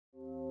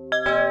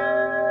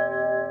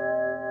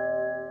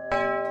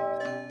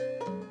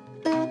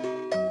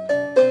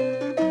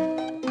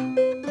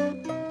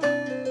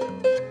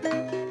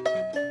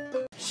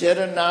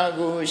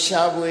Yeranago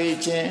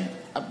Shabwe Chen,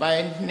 a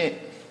bind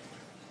knit.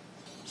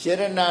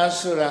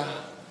 Yeranasura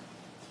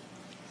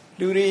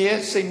Luria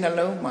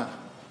Signaloma,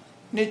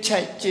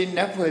 Nichai Chin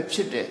Napwe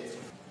Chide,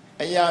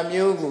 a Yam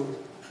Yogu,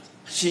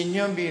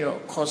 Sinyambiro,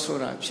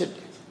 Kosura Chide.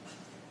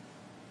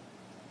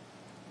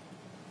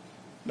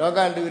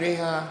 Loga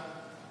Luriha,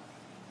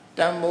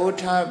 Damo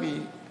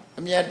Tabi,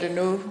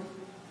 Miatanu,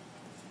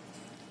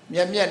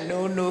 Miat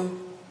no,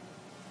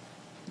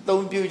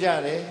 don't be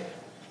jare,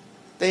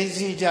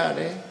 Daisy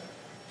jare,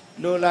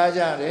 Lola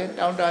jare,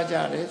 Downda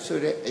jare, Sure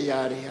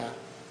Ayariha.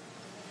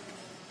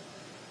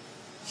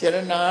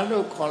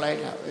 Sherana collide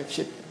with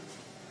shit.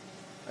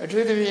 A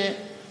treaty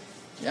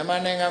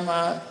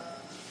Yamanangama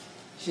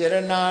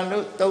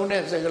Sherana don't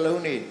as a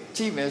galoni,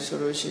 Chimes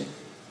solution.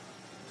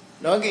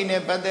 Logging a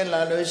patent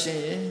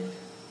ladoshi,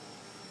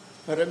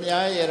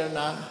 Paramia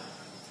Yerana,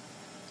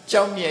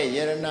 Chomia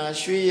Yerana,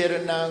 Shui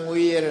Yerana,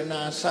 Gui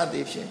Yerana,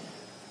 Sadifi.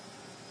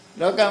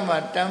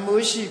 Logama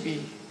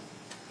Tambushibi,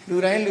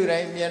 Lurai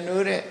Lurai,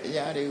 Mianure,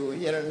 Yariu,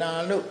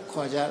 Yerana, look,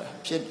 Koja,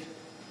 Pit.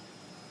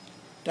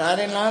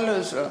 Tarin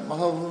Lalos,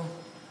 Mahobu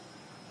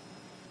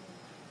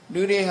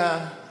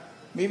Luriha,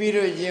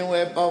 Mimiru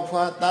Jinwe,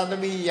 Papa,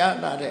 Tadabi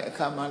Yana,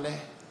 Kamale.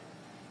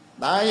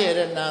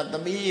 Dayerana, the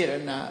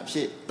Mirana,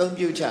 shit, don't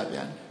you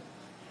champion.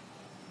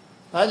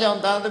 Pajan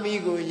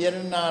Tadamigo,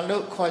 Yerana,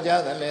 look,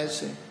 Koja, the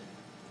lesson.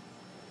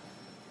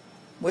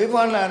 We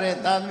want to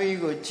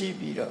Tadamigo,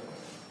 Chibiro.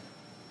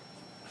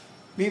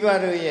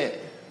 Bibaro yet,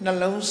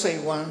 Nalone say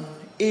one,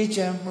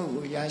 Ejam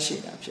Mu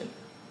Yashi option.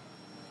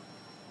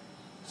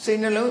 Say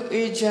Nalo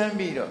Ejam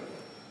Biro.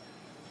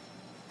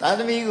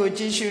 Tadamigo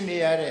Chishu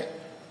Niare,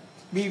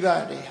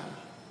 Bibareha.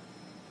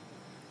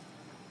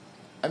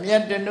 I'm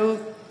yet the new.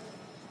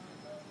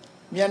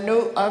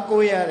 Miano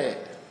Akoyare,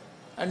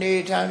 a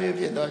new time of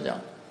Yedoja.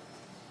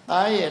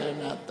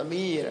 Ayerana, the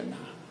Mirana.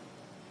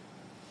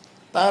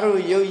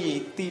 Taru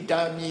Yoyi,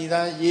 Tita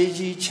Mida,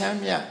 Yeji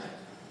Chamya,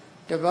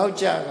 the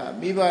Baujaga,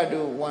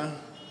 Bibado one,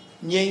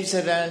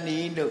 Yansaran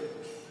Indo.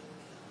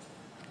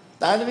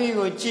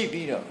 Tadamigo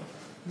Chipiro,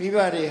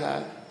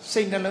 Bibareha,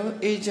 Signalo,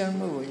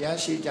 Ejamu,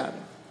 Yashijana.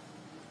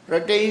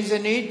 Rotains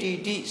an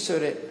 80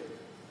 Sore.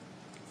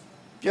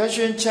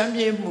 Joshua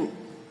Champion Mu,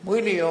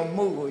 William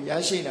Mugu,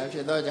 Yashina,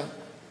 Yedoja.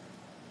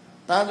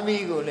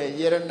 Tadamigo,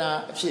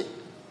 Yerana, Pit,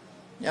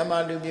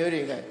 Yamalu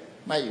Muriga,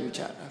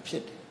 Mayucha,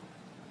 Pit.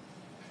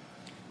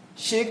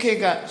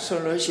 Shikega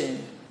solution.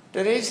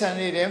 The reason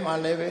it is my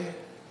level.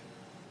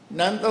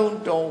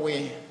 Nanton don't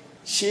win.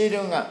 She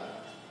don't up.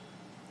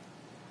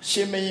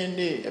 She may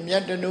indeed, and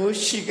yet the new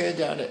Shika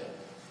Jade.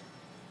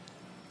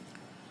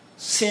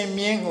 Same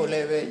Yango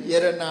level,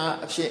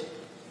 Yerana, Pit,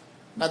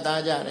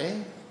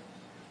 Matajare,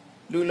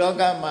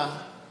 Lulogama,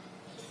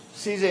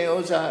 Caesar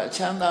Osa,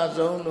 Chanda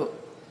Zone.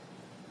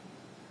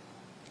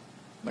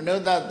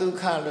 Manoda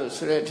Dukalo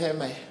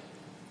Sureteme.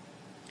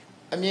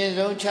 A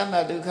Mizo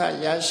Chanda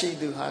Duka Yashi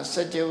Duha,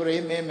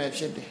 Sajori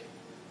Memeshide.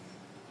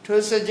 To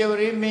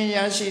Sajori Me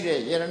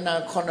Yashide,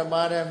 Yerana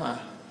Konabarema,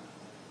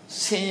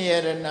 Sin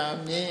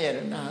Yerana, Me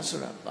Yerana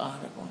Sura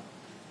Parabo.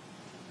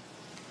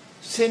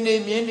 Sindi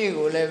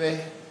Minigo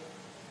Leve,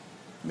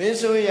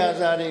 Mizu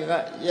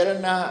Yazariga,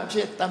 Yerana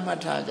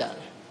Pitamataja.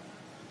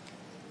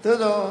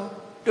 Todo,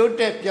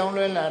 Dutep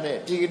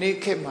Yonglade,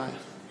 Tigni Kema.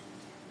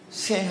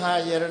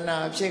 Senha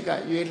Yerana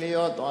Pika,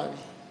 Yulio Dwabi.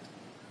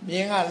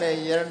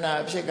 Mingale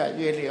Yerana Pika,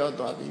 Yulio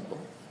Dwabi.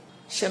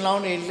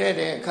 Shaloni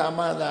Lede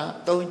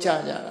Kamada, don't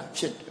charge a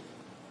pit.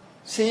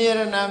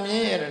 Sierra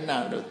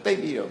Yerana,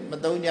 Tabio,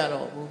 Madonia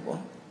Bubo.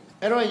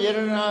 Ero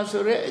Yerana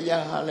Sure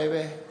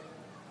Yahaleve.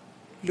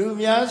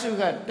 Lumia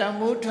Suga,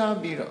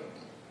 Damuta Biro.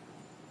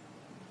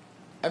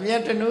 I'm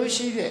yet a no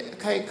sheet,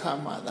 Kai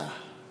Kamada.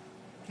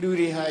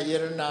 Luriha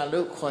Yerana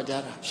look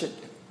Hojara pit.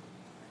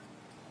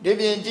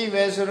 Deviant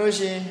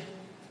Vesoroshi,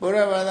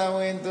 Buravada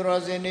went to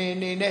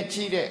Rosini,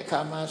 Nechide,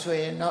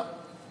 Kamasway, no.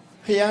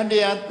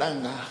 Piandia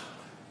Tanga.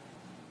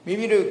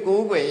 Mimiru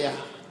Kuguya,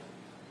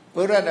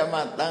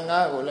 Buradama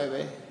Tanga,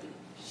 Uleve,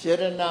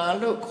 Sherana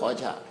look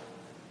Koja.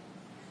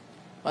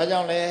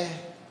 Majole,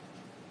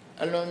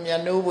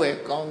 Alumia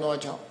Nube,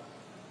 Gonojo.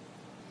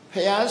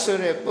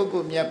 Piasure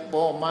Pugumia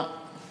Boma,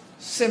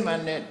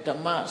 Simane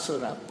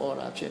Damasura,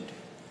 Bora Pit.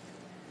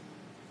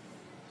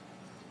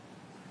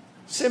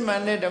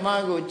 Simane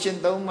Damago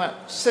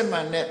Chindoma,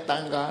 Simane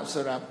Tanga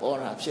Sura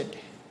Bora Pit.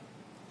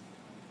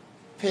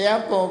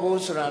 Piapo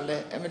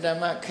Surale,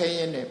 Emidama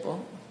Kayenepo.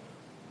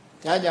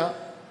 Jaja,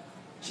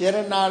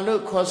 Sierra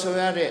look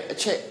Cosuare, a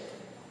check.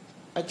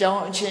 A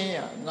John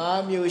Chenia,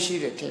 Nam Yoshi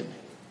the Tim.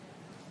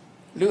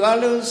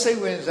 Lualu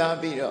Seguin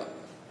Zabiro.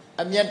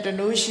 I'm yet the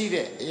new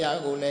sheet,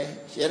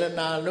 Yagule,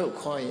 Sierra look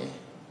coy.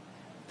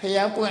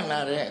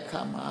 Piapuanare,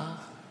 Kama,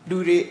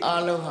 Dudi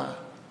Aloha.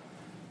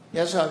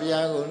 Yes, of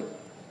Yagul.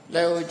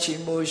 Leo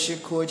Chimo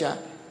Shikoja.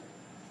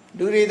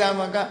 Duri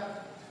Damaga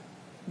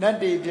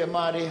Nadi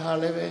Jamari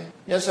Haleve,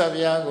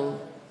 Yasaviago,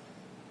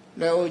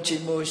 Leo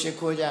Chimo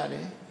Shikojade.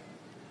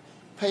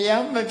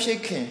 Payam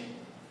Chicken.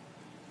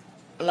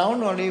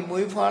 Alone only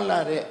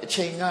Muipala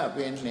Chinga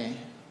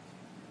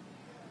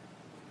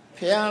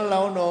Bentley. ះ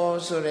လောင်းတော်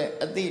ဆိုတဲ့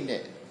အသည့်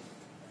နဲ့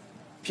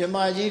ပြမ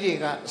ကြီးတွေ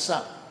ကအစ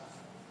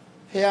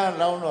ဖះ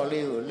လောင်းတော်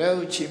လေးကိုလက်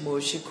ဥချီ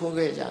မို့ရှိခိုး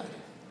ခဲ့ကြတယ်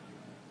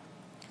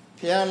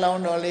ဖះလော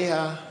င်းတော်လေး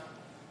ဟာ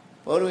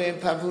ဘုရား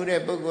ဖတ်ဖူး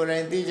တဲ့ပုဂ္ဂိုလ်တို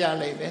င်းသိကြ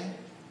လိမ့်မယ်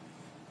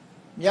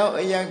မြောက်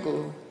အရက်ကို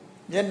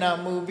မျက်နှာ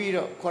မူပြီး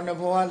တော့ခုနှစ်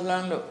ဘဝလှ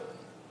မ်းလို့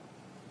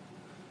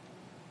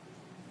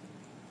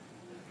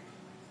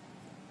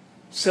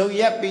စုံ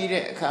ရက်ပြီး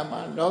တဲ့အခါမှာ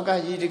လောက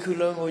ကြီးတစ်ခု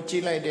လုံးကိုကြ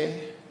ည့်လိုက်တယ်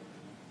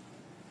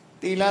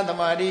သီလသ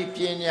မာဓိပ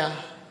ညာ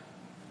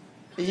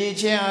အရေး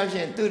ချင်းအပြ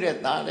င်သူ့တဲ့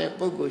သားတဲ့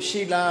ပုဂ္ဂိုလ်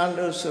ရှိလား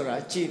လို့ဆိုတာ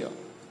ကြည့်တော့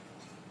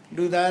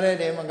လူသားတဲ့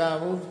တည်းမက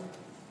ဘူး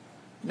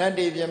နတ်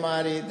တွေပြမာ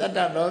တွေတတ္တ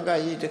လောက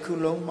ကြီးတစ်ခု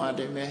လုံးမှာတ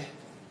ည်းပဲ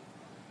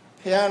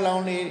ဖះလော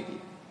င်းလေး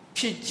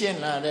ဖြစ်ကျင့်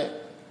လာတဲ့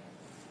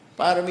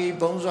ပါရမီ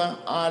ဘုံစွမ်း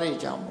အားတွေ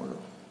ကြောင့်မို့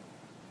လို့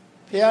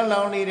ဖះ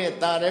လောင်းလေးတဲ့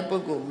တာတဲ့ပု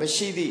ဂ္ဂိုလ်မ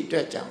ရှိသည့်အတွ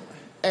က်ကြောင့်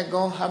အ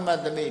ကောဟမ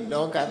တမိ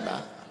လောကတာ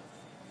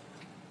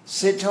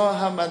စိထော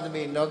ဟမတ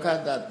မိလောက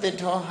တာတိ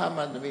ထောဟမ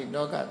တမိ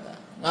လောကတာ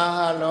ငါ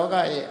ဟာလောက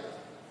ရဲ့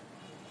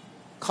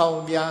ခေါ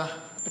င်ပြား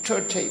အထွ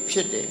တ်ထိပ်ဖြ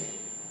စ်တယ်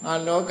ငါ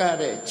လောက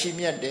တဲ့ချီး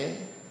မြတ်တယ်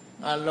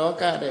ငါလော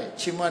ကတဲ့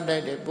ချီးမွမ်း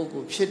တဲ့ပုဂ္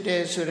ဂိုလ်ဖြစ်တ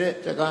ယ်ဆိုတဲ့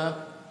စကား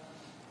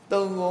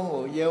သုံးခု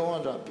ကိုရဲဝံ့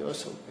စွာပြော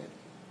ဆိုခဲ့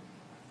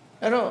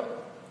အဲ့တော့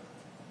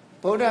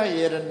ဗုဒ္ဓ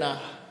ယေရနာ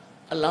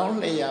အလောင်း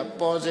လျာ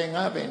ပေါ်စဉ်က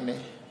ပင်လေ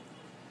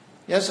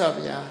ရသော်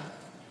ဗျာ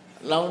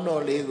အလောင်း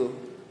တော်လေးကို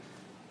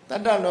တ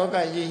တ္တလောက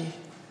ကြီး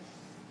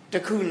တ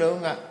စ်ခုလုံး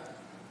က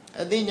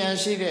အသိဉာဏ်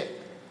ရှိတဲ့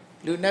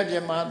လူနဲ့ပြ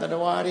မသတ္တ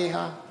ဝါတွေ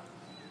ဟာ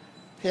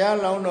ဖះ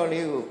လောင်းတော်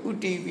လေးကိုဥ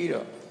တီးပြီး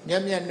တော့မျ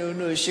က်မျက်နှုံ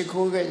နှုံရှိ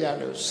ခိုးခဲ့ကြ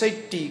လို့စိတ်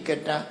တိက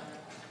တ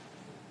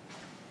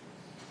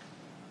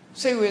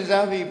စိတ်ဝင်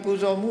စားပြီးပူ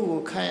ဇော်မှု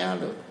ကိုခံရ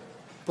လို့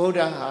ဗုဒ္ဓ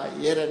ဟာ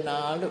ယေရနာ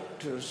လို့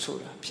သူဆို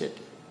တာဖြစ်တ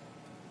ယ်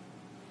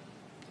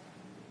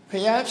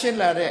ဖះဖြစ်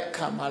လာတဲ့အ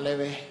ခါမှာလည်း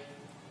ပဲ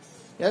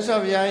မြတ်စွာ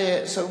ဘုရားရဲ့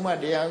အဆုံးအမ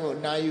တရားကို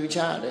နာယူချ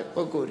တဲ့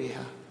ပုဂ္ဂိုလ်တွေ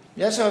ဟာ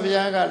မြတ်စွာဘု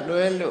ရားက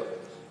လွဲလို့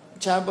အ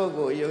ခြားပုဂ္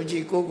ဂိုလ်ယုံကြ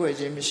ည်ကိုးကွယ်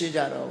ခြင်းမရှိကြ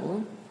တော့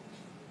ဘူး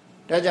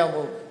ဒါကြောင့်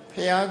မို့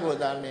ဖះကို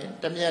သာလင်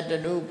တမြတ်တ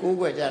နုကိုး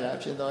ကွယ်ကြတာ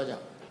ဖြစ်သောကြော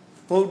င့်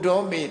ဗုဒ္ဓော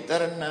မေတရ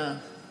ဏံ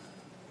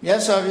မြ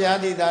တ်စွာဘုရား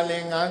သည်သာလ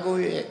င်ငါကို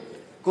ရဲ့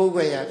ကိုးကွ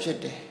ယ်ရာဖြစ်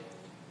တယ်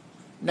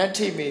နတ္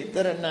ထိမေတ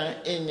ရဏံ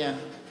အညံ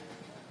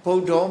ဗု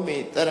ဒ္ဓောမေ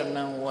တရ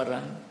ဏံဝရံ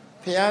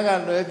ဖះက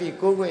လွဲပြီး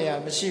ကိုးကွယ်ရာ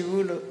မရှိ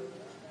ဘူးလို့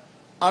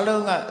အ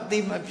လုံးကအတိ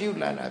မပြု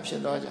လာတာဖြ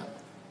စ်သောကြောင့်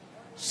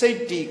စိတ်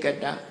တိက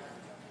တ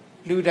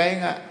လူတိုင်း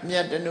ကမြ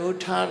တ်တနု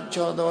ထား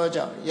ကြောသော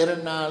ကြောင့်ယရ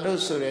နာ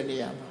လို့ဆိုတဲ့နေ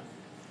ရာမှာ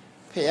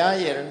ဖះ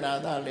ယရနာ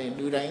သာလေ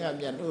လူတိုင်းက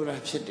မြတ်လို့တာ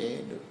ဖြစ်တယ်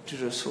လို့သူ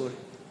တို့ဆိုတ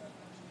ယ်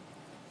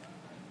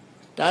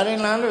ဒါရင်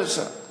လားလို့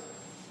ဆို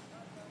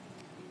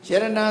ယ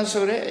ရနာ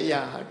ဆိုတဲ့အ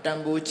ရာဟာတန်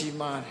ဖိုးကြီး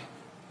မားတယ်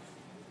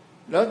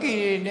လောကီ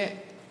တွေနဲ့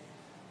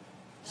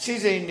စိ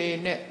စိမ်တွေ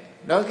နဲ့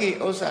လောကီ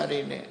ဥစ္စာတွေ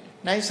နဲ့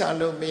နိုင်စာ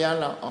လို့မရ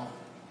လောက်အောင်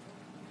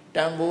တ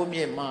န်ဖိုးမြ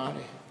င့်မားတ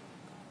ယ်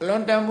အလွ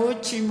န်တန်ဖိုး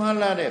ကြီးမား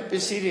လာတဲ့ပ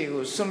စ္စည်းတွေ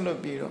ကိုစွန့်လွတ်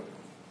ပြီးတော့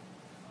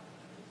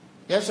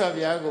ရသော်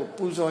ဘုရားကို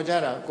ပူဇော်ကြ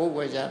တာကိုး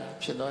ကွယ်ကြတာ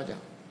ဖြစ်သောကြော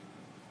င့်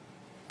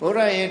ဗုဒ္ဓ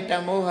ရဲ့တ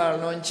န်ဖိုးဟာ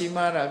လွန်ကြီး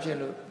မားတာဖြစ်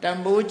လို့တန်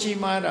ဖိုးကြီး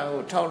မားတာ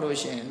ကိုထောက်လို့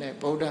ရှိရင်လည်း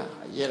ဗုဒ္ဓ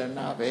ယေရ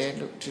နာပဲ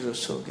လို့ဒီလို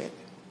ဆိုခဲ့တ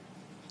ယ်။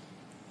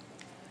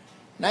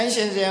နိုင်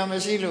ရှင်စရာမ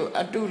ရှိလို့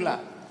အတုလ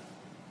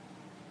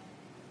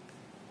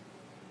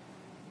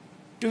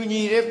တူ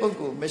ညီတဲ့ပုဂ္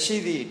ဂိုလ်မရှိ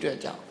သည့်အတွက်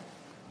ကြောင့်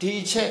ဒီ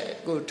အချက်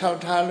ကိုထောက်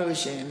ထားလို့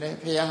ရှိရင်လည်း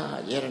ဘုရားဟာ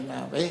ယေရနာ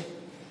ပဲ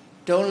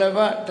။ဒုံလဘ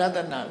ဒသ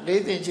နာ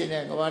လေးသိချင်း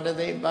နဲ့ကဘာတ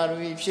သိပါရ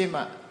မီဖြည့်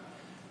မှ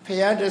ဘု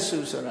ရားတဆူ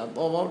ဆိုတာ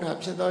ပေါ်ပေါက်တာ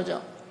ဖြစ်သောကြော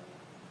င့်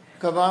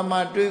ကဘာမှာ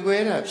တွေ့ခွဲ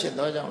တာဖြစ်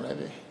သောကြောင့်လည်း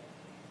ပဲ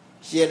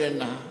ယေရ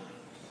နာ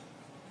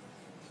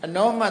အ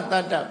နောမတ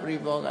တ္တပရိ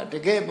ဘောကတ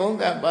ကယ်ဘုံ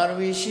ကပါရ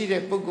မီရှိ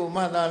တဲ့ပုဂ္ဂိုလ်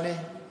မှသာလဲ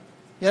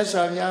မြတ်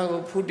စွာဘုရား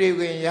ကိုဖူးတေ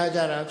ခွင့်ရကြ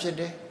တာဖြစ်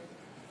တယ်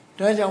။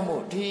ဒါကြောင့်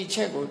မို့ဒီအချ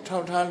က်ကိုထော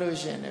က်ထားလို့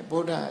ရှိရင်လည်းဗု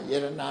ဒ္ဓယေ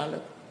ရနာ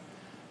လို့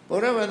ဗု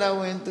ဒ္ဓဘာသာ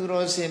ဝင်သူ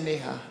တော်စင်တွေ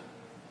ဟာ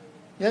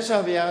မြတ်စွာ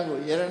ဘုရားကို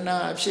ယေရနာ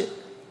အဖြစ်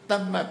သ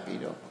တ်မှတ်ပြီး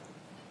တော့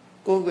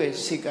ကိုးကွယ်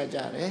စိတ်ကကြ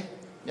တယ်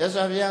။မြတ်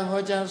စွာဘုရား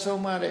ဟောကြား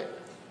ဆုံးမတဲ့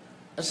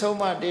အဆုံးအ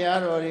မတရား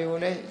တော်တွေကို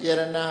လည်းယ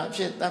ရနာအ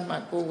ဖြစ်သတ်မှ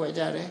တ်ကိုးကွယ်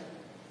ကြတယ်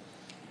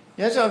။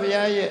မြတ်စွာဘု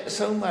ရားရဲ့အ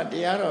ဆုံးအမတ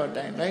ရားတော်အ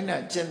တိုင်းလိုက်နာ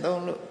ကျင့်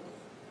သုံးလို့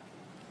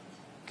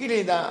ကိ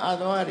လေသာအာ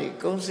သဝတွေ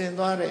ကုန်စင်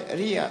သွားတဲ့အ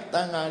ရိယတ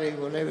န်ဃာတွေ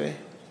ကိုလည်းပဲ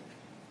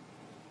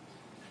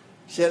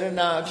ယရ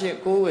နာအဖြစ်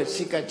ကိုးကွယ်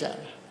စိတ်ကကြတာ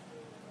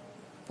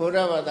။ဘု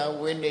ရားဘာသာ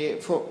ဝင်နေ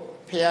ဖို့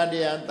ဘုရားတ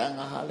ရားတန်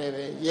ဃာဟာလည်း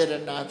ပဲယရ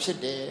နာဖြစ်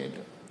တယ်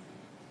လို့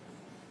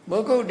မု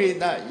ဂုတ်တေ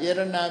တယရ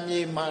နာမြေ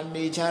မှာ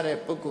နေကြတဲ့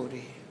ပုဂ္ဂိုလ်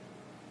တွေ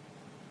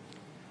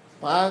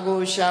ဘာကို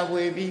ရှာ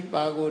ဖွေပြီး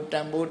ဘာကိုတ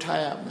န်ဖိုး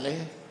ထားရမလဲ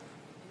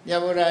မြ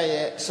တ်ဗုဒ္ဓ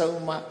ရဲ့အဆုံး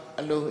အမ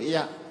အလိုအရ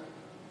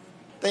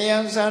တယံ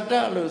ဇာတ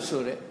လို့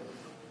ဆိုတဲ့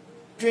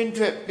တွင်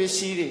ထွက်ပစ္စ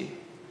ည်းတွေ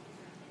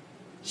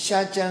ရှာ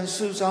ကြံ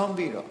စုဆောင်း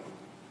ပြီးတော့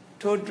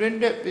ထိုတွင်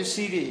ထွက်ပစ္စ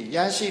ည်းတွေရ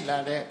ရှိလာ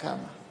တဲ့အခါ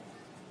မှာ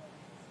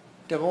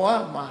တဘဝ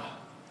မှာ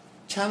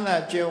ချမ်းသာ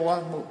ကြွယ်ဝ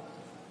မှု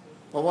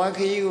ဘဝခ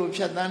ရီးကိုဖြ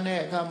တ်သန်းတဲ့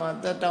အခါမှာ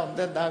တက်တောင့်တ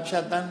က်တာဖြ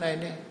တ်သန်းနိုင်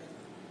တယ်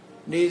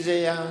နေစ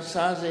ရာ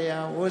စားစရာ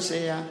ဝတ်စ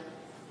ရာ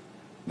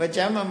မကြ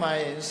မ်းမမာ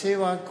ရင်ဆေး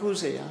ဝါးကု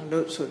စရာ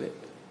လို့ဆိုတဲ့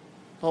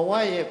ဘဝ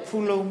ရဲ့ဖူ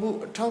လုံမှု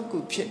အထောက်အကူ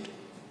ဖြစ်တယ်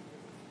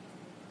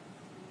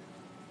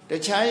တ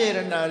ခြားယရ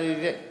နာတွေ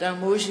တဲ့တန်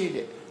မိုးရှိ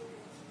တဲ့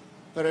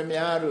ပရမ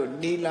ညာတို့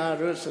နီလာ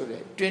တို့ဆို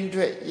တဲ့တွင်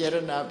ထွက်ယရ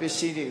နာပစ္စ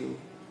ည်းတွေကို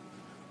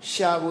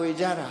ရှာဖွေ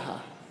ကြတာဟာ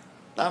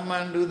တာမ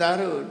န်လူသား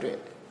တို့အတွက်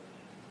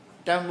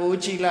တန်ဖိုး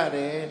ကြီးလာတ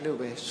ယ်လို့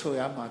ပဲဆို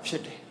ရမှာဖြ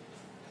စ်တယ်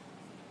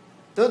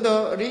သို့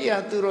တော့အရိယာ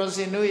သူတော်စ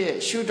င်တို့ရဲ့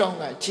ရှုထောင့်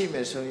ကကြည့်မ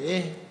ယ်ဆိုရ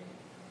င်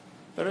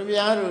ပရမ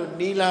ညာတို့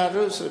နီလာ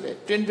တို့ဆိုတဲ့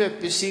တွင်ထွက်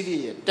ပစ္စည်းတွေ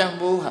ရဲ့တန်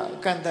ဖိုးဟာအ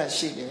ကန့်အသတ်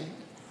ရှိတယ်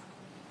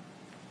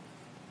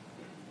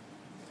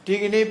ဒီ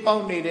ကနေ့ပေါ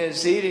က်နေတဲ့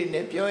ဈေးတွေ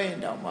နဲ့ပြောရင်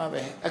တောင်မှ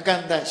ပဲအက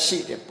န့်အသတ်ရှိ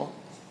တယ်ပေါ့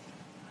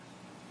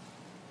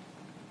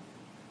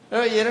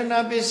အဲ့ယရဏ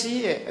ပစ္စ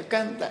ည်းရဲ့အက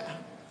န့်အသတ်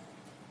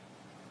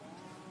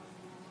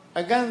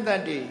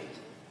တွေ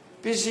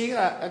ပစ္စည်းက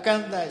အက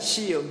န့်အသတ်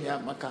ရှိုံ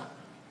များမက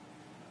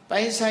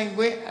ပိုင်ဆိုင်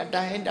ခွင့်အ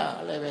တိုင်းအတာ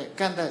လည်းပဲအ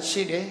ကန့်အသတ်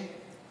ရှိတယ်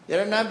ယ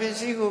ရဏပစ္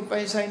စည်းကိုပို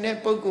င်ဆိုင်တဲ့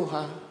ပုဂ္ဂိုလ်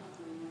ဟာ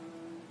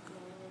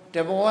တ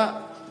ဘဝ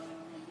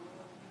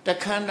တ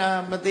ခန္ဓာ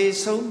မသေး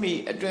ဆုံးမီ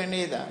အတွင်း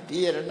လေးသာဒီ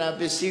ယရဏ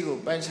ပစ္စည်းကို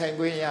ပိုင်ဆိုင်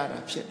ခွင့်ရတာ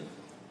ဖြစ်တယ်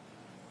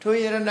ထို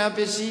ယရဏပ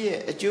စ္စည်းရဲ့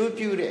အကျိုး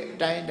ပြုတဲ့အ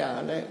တိုင်းအတာ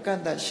လည်းအကန့်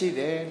အသတ်ရှိ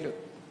တယ်လို့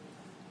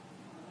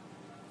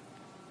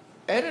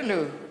အဲ့ဒါ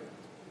လို့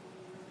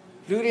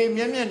လူတွေ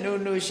မျက်မျက်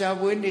နှိုးနှိုးရှာ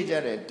ဖွေနေကြ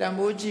တဲ့တန်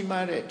ဖိုးကြီး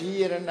မားတဲ့ဒီ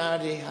ယရနာ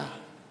တွေဟာ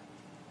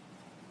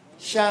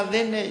ရှာသ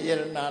င့်တဲ့ယ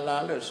ရနာ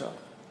လားလို့ဆို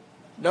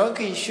လော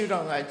ကီရှုထော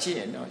င့်ကကြည့်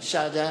ရင်တော့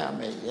ရှာကြရမ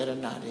ယ်ယရ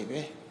နာတွေ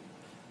ပဲ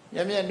မျ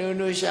က်မျက်နှိုး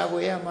နှိုးရှာ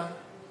ဖွေရမှာ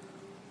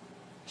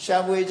ရှာ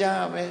ဖွေကြရ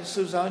မယ်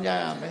စုဆောင်းကြ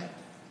ရမယ်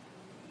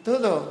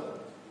သို့တော့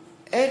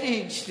အဲ့ဒီ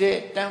တဲ့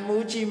တန်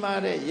ဖိုးကြီး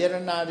မားတဲ့ယရ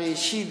နာတွေ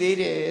ရှိသေး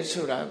တယ်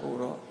ဆိုတာကို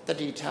တော့တ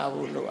တိထား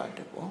ဖို့လိုအပ်တ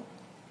ယ်ပေါ့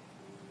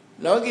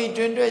လောကီ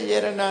တွင်တွက်ယ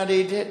ရနာတွေ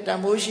တဲ့တန်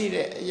ဖိုးရှိ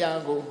တဲ့အရာ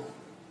ကို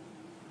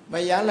မ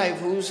ရလိုက်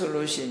ဘူးဆို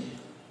လို့ရှိရ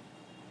င်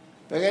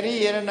ပဂရိ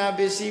ယရနာပ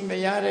စ္စည်းမ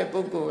ရတဲ့ပု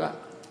ဂ္ဂိုလ်က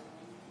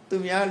သူ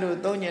များလို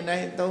သုံးညင်တို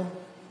င်းသုံး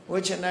ဝ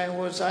တ်ချင်တိုင်းဝ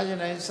တ်စားချင်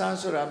တိုင်းစား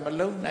ဆိုတာမ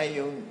လုံနို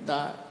င်ုံသာ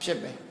ဖြစ်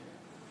မယ်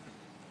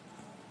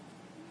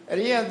အ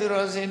ရိယသူ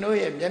တော်စင်တို့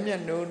ရဲ့မျက်မျ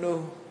က်နှိုး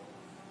နှိုး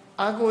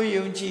အာကို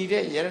ယုံကြည်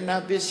တဲ့ယရနာ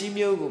ပစ္စည်း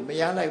မျိုးကိုမ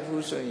ရလိုက်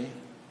ဘူးဆိုရင်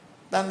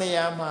တန်တ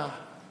ရားမှာ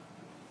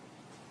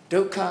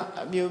ဒုက္ခ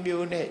အမျိုး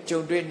မျိုးနဲ့ကြုံ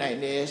တွေ့နိုင်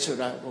တယ်ဆို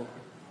တာကို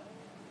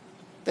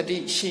တတိ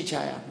ရှိချ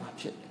ရမှာ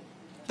ဖြစ်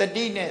တယ်တ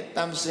တိနဲ့တ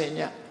မ္ပစည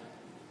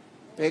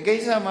ဘယ်ကိ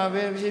စ္စမှာ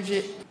ပဲဖြစ်ဖြ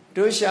စ်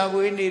တို့ရှာ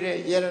ဖွေနေတဲ့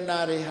ယရနာ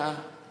တွေဟာ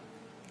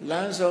လ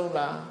မ်းဆုံး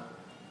လား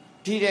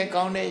ဒီတဲ့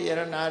ကောင်းတဲ့ယ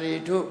ရနာတွေ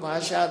တို့ဘာ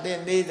ရှာသ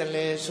င့်သေးတယ်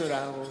လဲဆို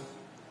တာကို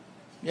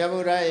မြတ်ဗု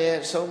ဒ္ဓရဲ့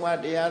ဆုံးမ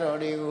တရားတော်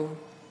တွေကို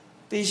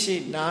သိရှိ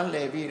နားလ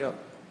ည်ပြီးတော့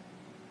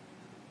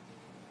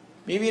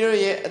မိမိတို့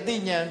ရဲ့အသိ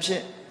ဉာဏ်ဖြ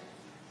င့်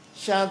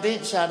ရှာသင့်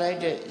ရှာလိုက်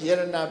တဲ့ယရ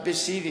ဏပစ္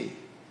စည်းတွေ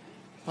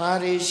ဘာ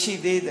တွေရှိ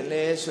သေးတယ်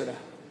လဲဆိုတာ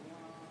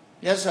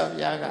မြတ်စွာဘု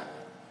ရားက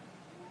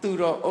သူ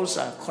တော်ဥစ္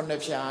စာ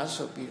9ဖြာ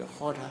ဆိုပြီးတော့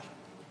ဟောထားတယ်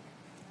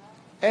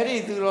အဲ့ဒီ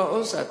သူတော်ဥ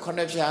စ္စာ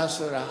9ဖြာ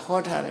ဆိုတာဟော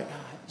ထားတဲ့ယ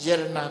ရ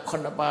ဏ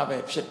9ပါးပဲ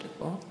ဖြစ်တယ်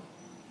ပေါ့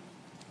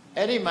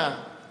အဲ့ဒီမှာ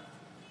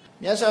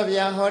မြတ်စွာဘု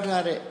ရားဟော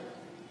ထားတဲ့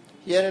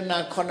ယရဏ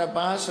9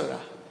ပါးဆို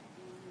တာ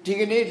ဒီ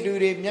ကနေ့လူ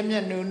တွေမျက်မျ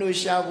က်နှိုးနှိုး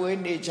ရှာဖွေ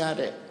နေကြ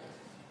တဲ့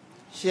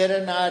ယရ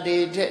နာတွေ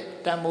တဲ့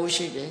တန်ဖိုး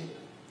ရှိတယ်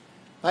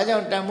။ဘာကြော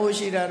င့်တန်ဖိုး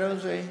ရှိတာတော့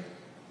ဆိုရင်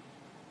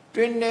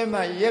တွင်းထဲ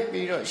မှာရက်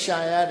ပြီးတော့ရှာ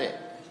ရတဲ့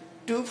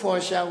တူး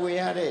ဖော်ရှာဝေ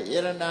ရတဲ့ယ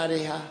ရနာ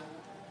တွေဟာ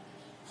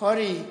ဟော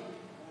ဒီ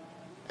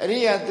အရိ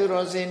ယသူ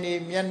တော်စင်တွေ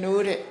မျက်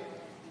နှိုးတဲ့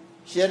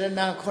ယရ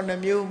နာ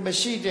9မျိုးမ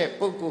ရှိတဲ့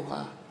ပုဂ္ဂိုလ်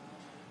ဟာ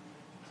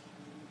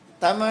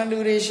တာမန်လူ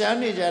တွေရှား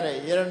နေကြတဲ့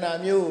ယရနာ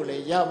မျိုးကိုလ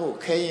ည်းရဖို့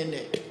ခဲရင်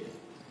နဲ့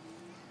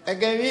အ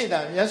ကယ်၍သာ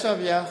မြတ်စွာ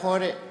ဘုရားဟော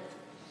တဲ့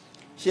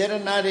ယရ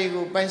နာတွေ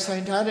ကိုပိုင်ဆို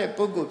င်ထားတဲ့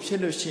ပုဂ္ဂိုလ်ဖြစ်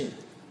လို့ရှိရင်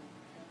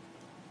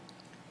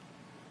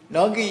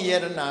လောကီယ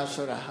ရနာ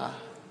ဆိုတာဟာ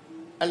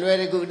အလွယ်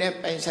တကူနဲ့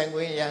ပိုင်ဆိုင်ခွ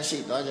င့်ရရှိ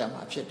သွားကြ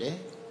မှာဖြစ်တယ်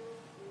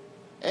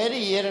။အဲ့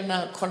ဒီယရနာ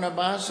9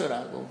ပါးဆို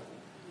တာကို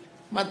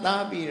မှတ်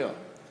သားပြီးတော့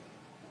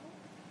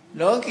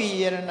လောကီ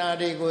ယရနာ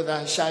တွေကိုသာ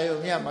ရှာယုံ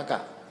မြမက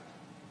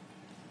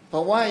ဘ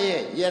ဝ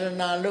ရဲ့ယရ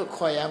နာလို့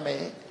ခေါ်ရမ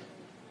ယ်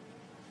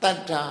တ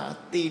တ္ထာ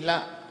သီလ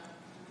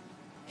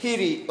ဟိ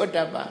ရိဥတ္တ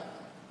ပ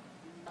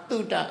သု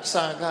တ္တ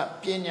စာက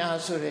ပညာ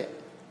ဆိုတဲ့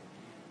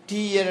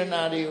ဒီယရ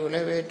နာတွေကိုလ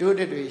ည်းပဲဒု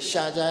ဒတွေ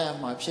ရှာကြရ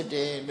မှာဖြစ်တ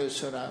ယ်လို့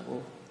ဆိုတာ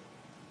ကို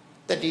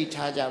တတိ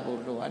ထားကြ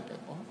ဖို့လိုအပ်တ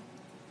ယ်ပေါ့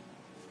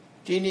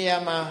ဒီနေရာ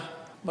မှာ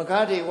မဂ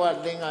ဒေဝ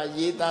လင်္ကာ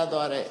ရေးသား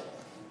သွားတဲ့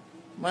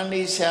မန္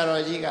လိဆရာ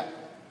တော်ကြီးက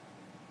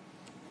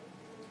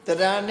တ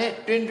ရားနဲ့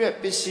တွင်တွက်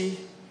ပစ္စည်း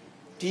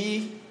ဒီ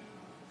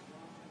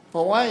ဘ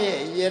ဝရဲ့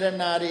ယရ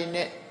နာတွေ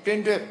နဲ့တွင်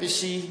တွက်ပစ္စ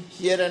ည်း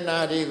ယရနာ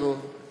တွေကို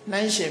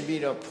နှိုင်းယှဉ်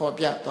ပြီးတော့ဖော်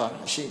ပြသွား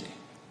တာရှိတယ်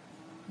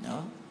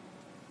နော်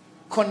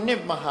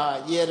9မဟာ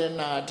ယရ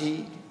နာတိ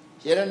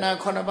ယရနာ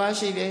9ပါး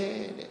ရှိတယ်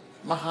တဲ့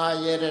မဟာ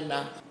ယရနာ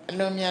အ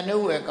လွန်မြန်နှု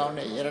တ်ဝယ်ကောင်း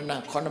တဲ့ယရနာ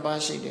9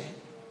ပါးရှိတယ်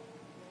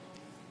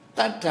တ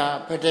တ္ထာ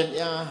ပဒ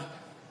မြာ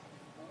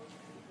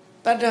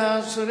တတ္ထာ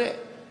ဆိုတဲ့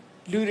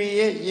လူတွေ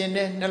ရဲ့ယင်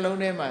တဲ့နှလုံး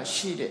ထဲမှာ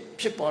ရှိတဲ့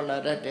ဖြစ်ပေါ်လာ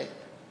တတ်တဲ့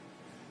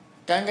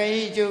ကံကံဤ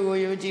အကျိုးကို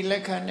ယုံကြည်လ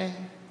က်ခံတယ်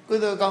ကု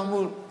သိုလ်ကောင်းမှု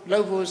လု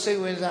ပ်ဖို့စိတ်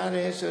ဝင်စားတ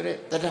ယ်ဆိုတဲ့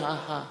တရား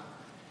ဟာ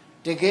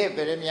တကယ်ဗ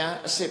ရမ ्या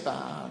အစစ်ပါ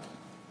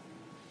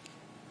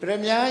ဗရ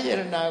မ ्या ယ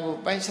ရနာကို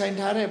ပိုင်ဆိုင်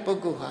ထားတဲ့ပု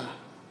ဂ္ဂိုလ်ဟာ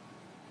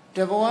တ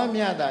ဘဝ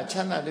မြတ်တာချ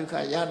မ်းသာဒုက္ခ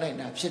ရနိုင်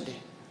တာဖြစ်တ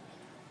ယ်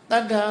တ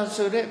တ္ထာ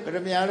ဆိုတဲ့ဗရ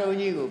မ ्या တော်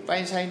ကြီးကိုပို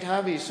င်ဆိုင်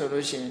ထားပြီဆို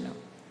လို့ရှိရင်တော့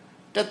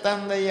တတ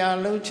န်တရား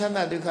လုံးချမ်း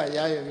သာဒုက္ခရ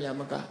ရမြတ်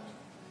မက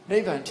နိ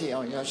ဗ္ဗာန်ထိ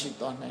အောင်ရောက်ရှိ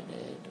သွားနိုင်တ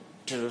ယ်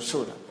ဒီလို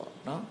ဆိုတာပေါ့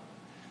နော်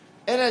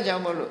အဲ့ဒါကြော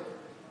င့်မို့လို့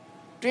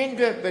တွင်း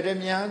တွက်ဗရ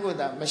မ ्या ကို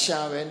သာမရှာ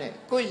ပဲနဲ့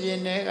ကိုယ်ရင်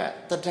ထဲက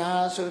တ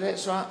ရားဆိုတဲ့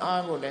စွမ်း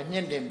အားကိုလည်းမြ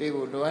င့်တင်ပေး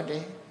ဖို့လိုအပ်တ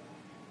ယ်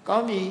ကော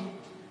င်းပြီ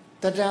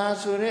တရား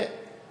ဆိုတဲ့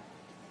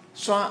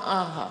စွမ်း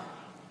အားဟာ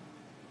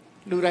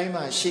လူတိုင်း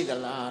မှာရှိသ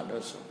လား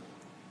လို့ဆို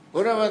ဘု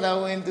ရားဘာသာ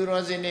ဝင်သူ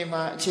တော်စင်တွေ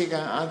မှာအခြေခံ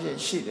အားဖြင့်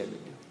ရှိတယ်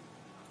လို့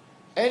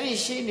အဲ့ဒီ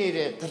ရှိနေ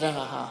တဲ့တရား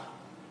ဟာ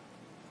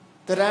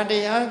တရားတ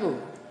ရားကို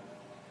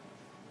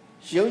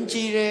ယုံကြ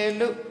ည်တယ်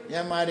လို့မြ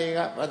န်မာတွေက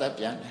ဘာသာ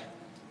ပြန်တယ်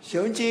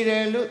ယုံကြည်တ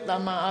ယ်လို့တ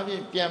မန်အားဖြ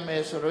င့်ပြန်မ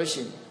ယ်ဆိုလို့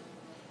ရှိရင်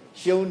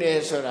ယုံတယ်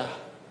ဆိုတာ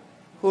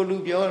ဟိုလူ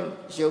ပြော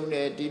ယုံတ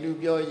ယ်ဒီလူ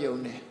ပြောယုံ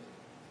တယ်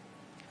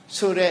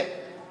ဆိုတဲ့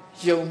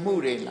ယုံမှု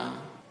တွေလား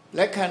လ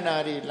က္ခဏာ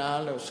တွေ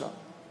လားလို့ဆို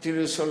ဒီ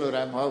လိုဆိုလို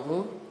တာမဟုတ်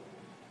ဘူး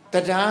တ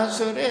ရား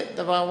ဆိုတဲ့တ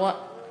ဘာဝ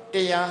တ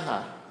ရားဟာ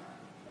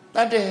တ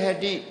တ္တဟ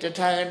တိတ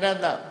ထာဂတ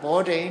တဘော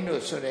ဓိန်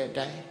လို့ဆိုတဲ့အ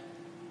တိုင်း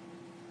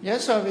မြ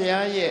တ်စွာဘု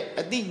ရားရဲ့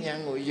အသိဉာ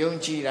ဏ်ကိုယုံ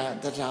ကြည်တာ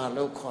တရား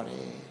လို့ခေါ်တ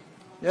ယ်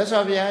မြတ်စွာ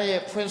ဘုရား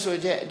ရဲ့ဖွင့်ဆို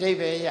ချက်အဓိပ္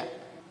ပာယ်ရ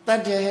တ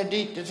တ္တဟ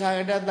တိတထာ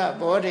ဂတ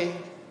ဘောဓိ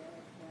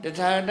တ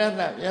ထာဂတ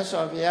မြတ်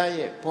စွာဘုရား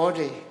ရဲ့ဘော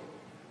ဓိ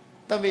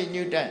သဗ္ဗ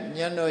ညုတဉာ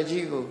ဏ်တော်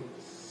ကြီးကို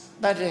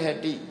တတ္တဟ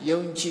တိ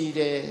ယုံကြည်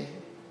တယ်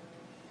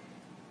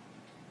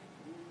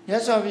မြ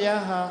တ်စွာဘု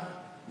ရားဟာ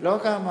လော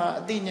ကမှာ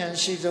အသိဉာဏ်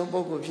ရှိဆုံးပု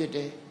ဂ္ဂိုလ်ဖြစ်တ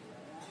ယ်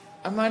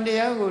အမှန်တ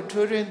ရားကို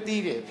ထိုးထွင်းသိ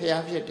တဲ့ဘု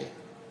ရားဖြစ်တယ်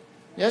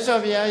မြတ်စွာ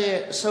ဘုရားရဲ့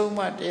အဆုံးအမ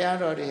တရား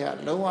တော်တွေဟာ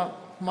လုံးဝ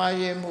မှား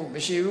ယွင်းမှုမ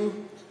ရှိဘူး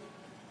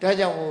ဒါ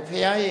ကြောင့်ဘု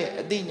ရားရဲ့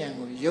အသိဉာဏ်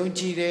ကိုယုံ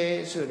ကြည်တယ်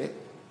ဆိုတဲ့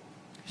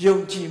ယုံ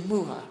ကြည်မှု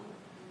ဟာ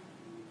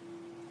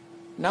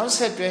နောက်ဆ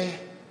က်တွဲ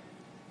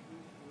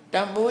တ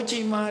န်ဖိုး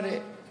ကြီးမားတဲ့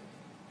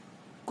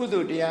ကု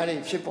သိုလ်တရားတွေ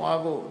ဖြစ်ပွား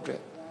ဖို့အတွ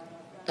က်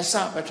အစ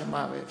ပထမ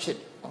ပဲဖြစ်တ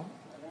ယ်နော်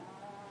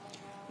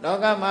လော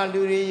ကမှာ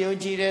လူတွေယုံ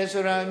ကြည်တယ်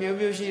ဆိုတာမျိုး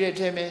မျိုးရှိတဲ့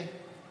ထဲမှာ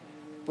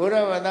ဘု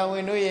ရားဘာသာဝ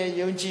င်တို့ရဲ့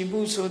ယုံကြည်မှု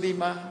ဆိုသည်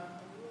မှာ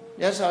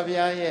မြတ်စွာဘု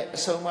ရားရဲ့အ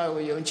ဆုံးအမ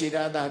ကိုယုံကြည်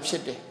တာသာဖြ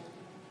စ်တယ်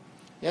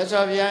မြတ်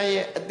စွာဘုရား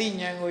ရဲ့အသိ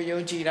ဉာဏ်ကိုယုံ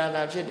ကြည်တာ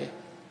သာဖြစ်တယ်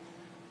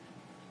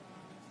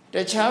တ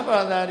ခြားဘာ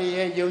သာတွေ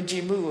ရဲ့ယုံကြ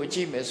ည်မှုကိုကြ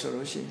ည့်မယ်ဆို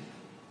လို့ရှိရင်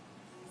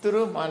သူ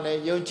တို့မှလ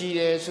ည်းယုံကြည်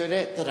တယ်ဆို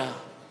တဲ့တရား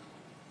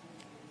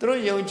သူ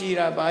တို့ယုံကြည်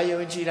တာဘာ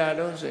ယုံကြည်တာ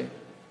တော့ဆိုရင်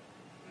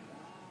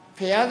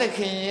ဘုရားသခ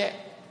င်ရဲ့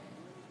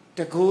တ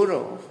ကူ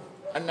တော်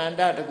အနန္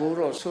တတကူ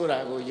တော်ဆိုတာ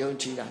ကိုယုံ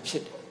ကြည်တာဖြ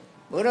စ်တယ်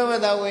ဘုရားဘာ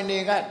သာဝင်တွေ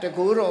ကတ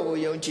ကူတော်ကို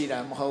ယုံကြည်တာ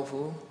မဟုတ်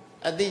ဘူး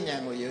အသိဉာ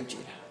ဏ်ကိုယုံကြ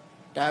ည်တာ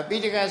ဒါပိ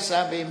ဋကစာ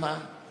ပေမှာ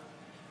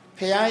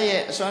ဘုရား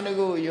ရဲ့အစွမ်းတ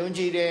ကူကိုယုံ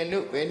ကြည်တယ်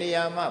လို့ဘယ်နေ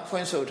ရာမှဖွ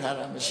င့်ဆိုထား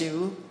တာမရှိ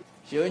ဘူး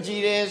ယုံကြ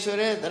ည်တယ်ဆို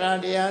တဲ့တရား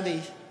တရားသ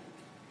ည်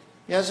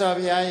မြတ်စွာ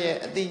ဘုရားရဲ့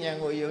အသိဉာဏ်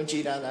ကိုယုံကြ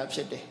ည်တာသာဖြ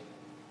စ်တယ်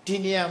ဒီ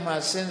နေရာမှာ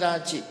စဉ်း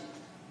စားကြည့်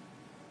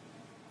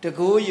တ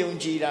ကူယုံ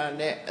ကြည်တာ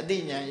နဲ့အသိ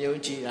ဉာဏ်ယုံ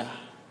ကြည်တာ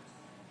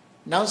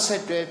နောက်ဆ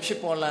က်တွဲဖြစ်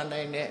ပေါ်လာ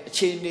နိုင်တဲ့အ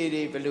ခြေအနေ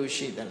တွေဘယ်လို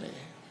ရှိသလဲ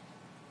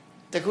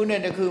တခု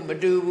နဲ့တခုမ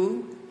တူဘူး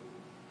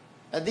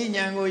အသိ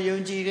ဉာဏ်ကိုယုံ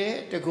ကြည်တယ်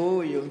တကူ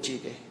ကိုယုံကြည်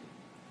တယ်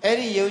အဲ့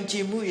ဒီယုံကြ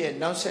ည်မှုရဲ့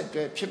နောက်ဆက်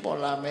တွဲဖြစ်ပေါ်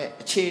လာမဲ့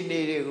အခြေအနေ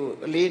တွေကို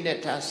အလေးနဲ့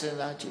ထားစဉ်း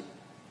စားကြည့်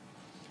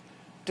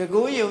တ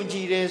ကူယုံကြ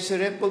ည်တယ်ဆို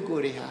တဲ့ပုဂ္ဂို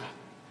လ်တွေဟာ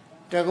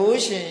တကူ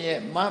ရှင်ရဲ့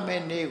မ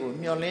မဲ့နေ့ကို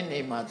မျှော်လင့်နေ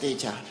မှသိ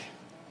ကြတယ်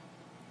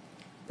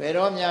ဘယ်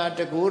တော့များ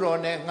တကူတော်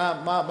နဲ့ငါ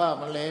မပ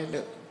မလဲ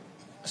လို့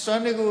အစွ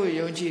မ်းတကူ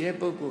ယုံကြည်တဲ့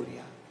ပုဂ္ဂိုလ်တွေ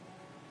ဟာ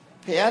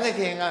ဘုရားသ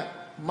ခင်က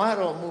မ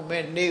တော်မူ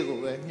မဲ့နေ့ကို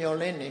ပဲမျှော်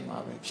လင့်နေမှာ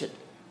ပဲဖြစ်တ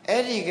ယ်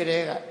အဲ့ဒီက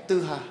လေးကသူ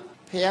ဟာ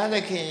ဘုရားသ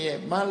ခင်ရဲ့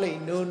မလိတ်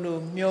နိုး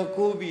နိုးမျှော်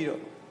ကိုးပြီး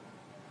တော့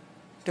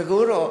တကူ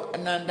တော်အ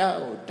နန္တ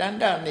ကိုတန်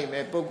တနေ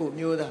မဲ့ပုဂ္ဂိုလ်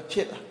မျိုးသားဖြ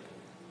စ်လာ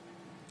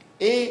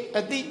အေး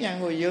အသိဉာဏ်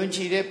ကိုယုံကြ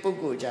ည်တဲ့ပုဂ္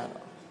ဂိုလ်ကြတော့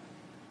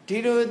ဒီ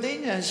လိုအသိ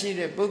ဉာဏ်ရှိ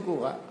တဲ့ပုဂ္ဂို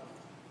လ်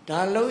ကဒါ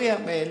လုပ်ရ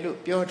မယ်လို့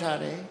ပြောထား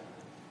တယ်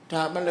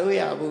ဒါမလုပ်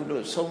ရဘူး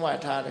လို့ဆုံးမ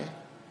ထားတယ်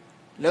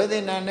လုပ်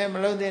တဲ့နာနဲ့မ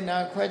လုပ်တဲ့နာ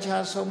ခွဲ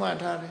ခြားဆုံးမ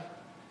ထားတယ်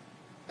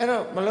အဲ့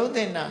တော့မလုပ်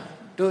တဲ့နာ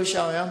တို့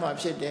ရှောင်ရမှာ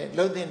ဖြစ်တယ်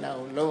လုပ်တဲ့နာ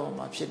ကိုလုပ်အောင်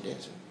မှာဖြစ်တယ်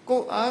ဆို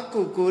ကိုအား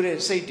ကိုတဲ့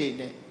စိတ်တွေ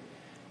နဲ့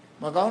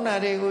မကောင်းတာ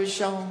တွေကို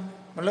ရှောင်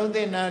မလုပ်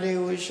တဲ့နာတွေ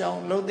ကိုရှောင်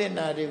လုပ်တဲ့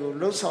နာတွေကို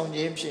လှုပ်ဆောင်ခြ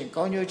င်းဖြင့်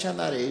ကောင်းကျိုးချမ်း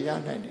သာတွေရ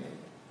နိုင်တယ်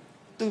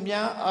သူ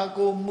များအာ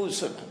ကိုမှု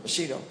ဆိုတာမ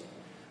ရှိတော့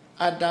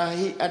အတ္တ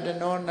ဟိအတ္တ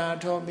နောနာ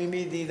ထောမိ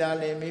မိသည်သာ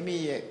လေမိမိ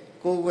ရဲ့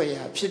ကိုယ်ွယ်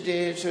ရာဖြစ်တ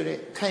ယ်ဆိုတဲ့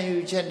ခံယူ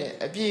ချက်နဲ့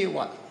အပြည့်အဝ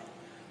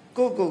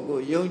ကို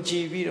ယုံကြ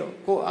ည်ပြီးတော့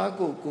ကိုအား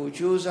ကို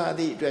ကြိုးစား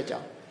သည့်အတွက်ကြော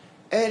င့်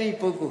အဲ့ဒီ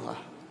ပုဂ္ဂိုလ်ဟာ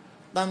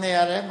တန်တ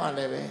ရားထဲမှာလ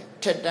ည်းပဲ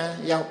ထက်တန်း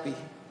ရောက်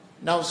ပြီး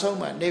နောက်ဆုံး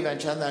မှနိဗ္ဗာန်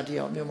ချမ်းသာတ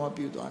ရားမျက်မှောက်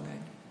ပြုသွားနို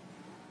င်တယ်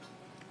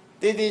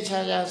တည်တည်ချာ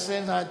ချာစ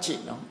ဉ်းစားကြ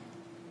ည့်နော်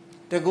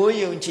တကူ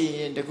ယုံကြည်ရ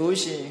င်တကူ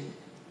ရှင်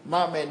မ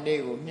မဲ့နေ့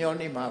ကိုမျှော်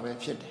နေမှာပဲ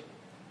ဖြစ်တယ်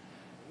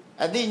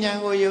အသိဉာဏ်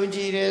ကိုယုံကြ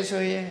ည်တယ်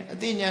ဆိုရင်အ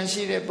သိဉာဏ်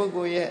ရှိတဲ့ပုဂ္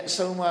ဂိုလ်ရဲ့အ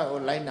ဆုံးအမကို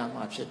လိုက်နာ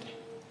မှာဖြစ်တယ်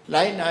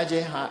လိုက်နာခြ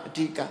င်းဟာအ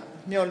ဓိက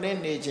မျှော်လင့်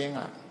နေခြင်းက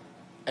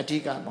အဓိ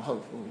ကမဟု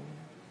တ်ဘူး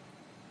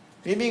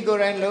မိမိကိုယ်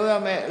တိုင်လုပ်ရ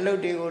မယ့်အလုပ်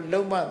တွေကိုလု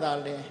ပ်မှသာ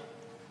လေ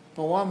ဘ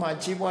ဝမှာ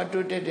ကြီးပွား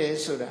တိုးတက်တယ်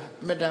ဆိုတာ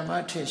အမြဲတ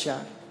မ်းထင်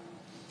ရှား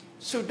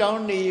ဆုတော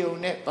င်းနေုံ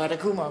နဲ့ဘာတစ်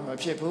ခုမှမ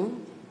ဖြစ်ဘူး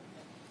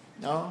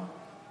နော်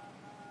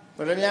ဗ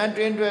ရမ ्या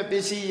တွင်တွဲပ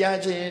စ္စည်းရ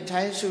ခြင်း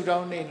ထိုင်းဆုတော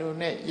င်းနေလို့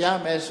နဲ့ရ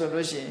မယ်ဆို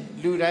လို့ရှိရင်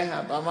လူတိုင်းဟာ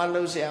ဘာမှ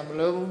လုပ်เสียမ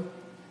လို့ဘူး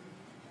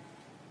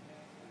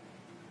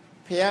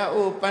ဖះ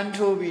အိုပန်း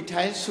ထိုးပြီး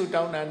ထိုင်းဆု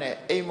တောင်းတာနဲ့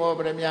အိမ်မော်ဗ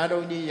ရမ ्या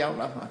တော်ကြီးရောက်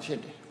လာမှာဖြစ်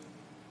တယ်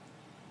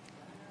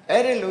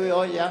အဲ့ဒီလို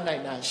ရောရနို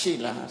င်တာရှိ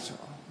လားဆို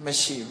မ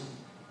ရှိဘူး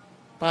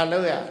ဘာ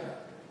လို့ရ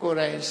ကိုယ်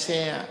တိုင်ဆ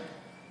င်းရ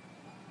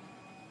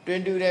တွ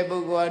င်တူတဲ့ပု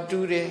ဂ္ဂိုလ်က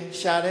တူးတယ်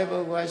ရှာတဲ့ပု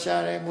ဂ္ဂိုလ်ကရှာ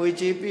တယ်ငွေ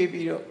ကြေးပေး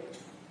ပြီးတော့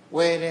ဝ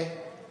ယ်တယ်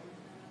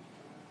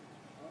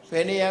ဘ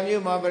ယ်နေရာ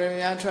မျိုးမှာဗရ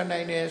မ ्या ထွက်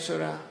နိုင်တယ်ဆို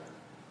တာ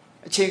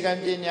အခြေခံ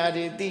ပညာ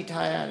တွေသိ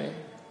ထားရတယ်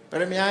ဗ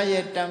ရမ ्या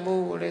ရဲ့တန်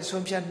ဖိုးကိုလည်း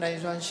ဆုံးဖြတ်နိုင်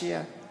စွမ်းရှိရ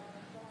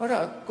ဟော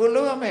တော့ကို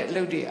လုပ်ရမယ့်အ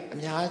လုပ်တွေကအ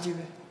များကြီး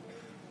ပဲ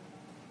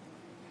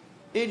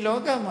ဒီလော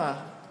ကမှာ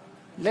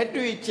လက်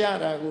တွေ့ကြ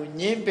တာကို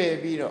ညှင်းပယ်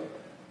ပြီးတော့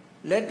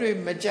လက်တွေ့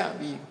မကြ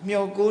ပြီး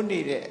မျောကိုးနေ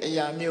တဲ့အ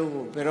ရာမျိုး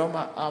ကိုဘယ်တော့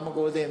မှအာမ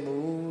ကိုသင့်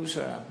ဘူး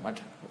ဆိုတာမှတ်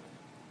ထားဖို့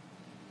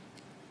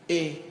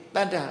တ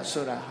တ္တ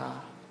ဆိုတာဟာ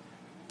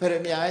ဗရ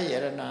မ ्या ယရ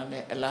ဏ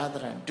နဲ့အလားတ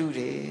ရတူတ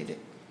ယ်တဲ့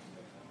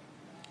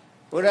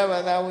ဘုရားဘာ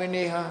သာဝင်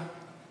တွေဟာ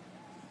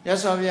မြတ်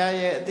စွာဘုရား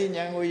ရဲ့အသိ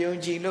ဉာဏ်ကိုယုံ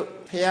ကြည်လို့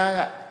ဘုရားက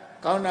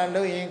ကောင်းတာ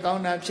လုပ်ရင်ကော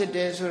င်းတာဖြစ်တ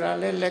ယ်ဆိုတာ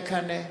လည်းလက်ခံ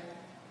တယ်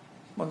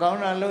မကောင်း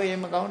တာလုပ်ရင်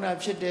မကောင်းတာ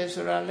ဖြစ်တယ်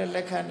ဆိုတာလည်းလ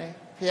က်ခံတယ်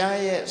ဘုရား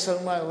ရဲ့အ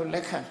ဆုံးအမကိုလ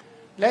က်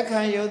ခံ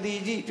ယုံကြည်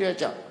သည့်အတွက်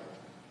ကြောင့်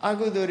အ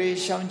ကုသိုလ်တွေ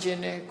ရှောင်ကျဉ်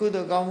တယ်ကု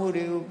သိုလ်ကောင်းမှု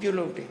တွေကိုပြု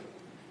လုပ်တယ်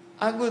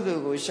အကုသို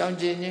လ်ကိုရှောင်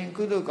ကျဉ်ခြင်း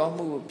ကုသိုလ်ကောင်း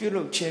မှုကိုပြု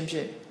လုပ်ခြင်းဖြ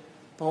င့်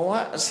ဘဝ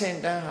အဆင့်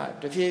တန်းဟာ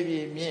တဖြည်းဖြ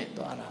ည်းမြင့်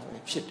သွားတာပဲ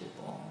ဖြစ်တယ်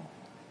ပေါ့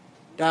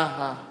ဒါ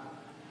ဟာ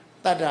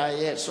တတ္တ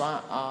ရဲ့စွ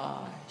မ်း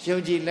အားယုံ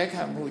ကြည်လက်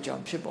ခံမှုကြော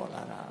င့်ဖြစ်ပေါ်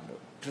လာတာ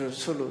လို့သူ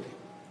ဆိုလို့တယ်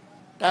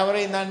တာဝ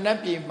ရိန္ဒနတ်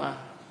ပြည်မှာ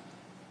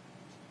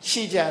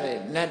ရှိကြတဲ့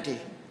နတ်တွေ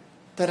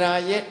တ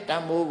ရားရဲ့တ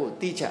န်ဖိုးကို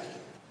သိကြတယ်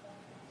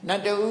န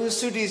တ်တူ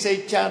သုတိစိ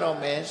တ်ကြတော့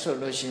မယ်ဆို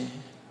လို့ရှိရ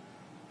င်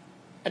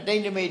အတိ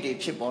တ်နိမိတ်တွေ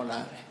ဖြစ်ပေါ်လာ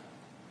တယ်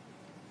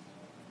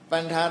ပ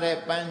န်ထားတဲ့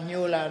ပန်း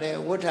ညှိုးလာတယ်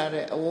ဝတ်ထား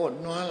တဲ့အဝတ်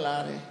နွမ်းလာ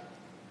တယ်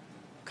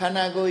ခန္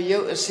ဓာကိုယ်ရု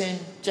ပ်အစဉ်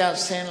ကြ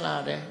ဆင်းလာ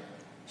တယ်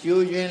ယူ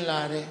ရင်း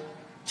လာတယ်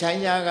ခြို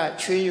င်းရက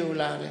ချွေးယူ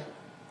လာတယ်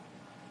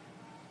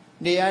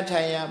နေရ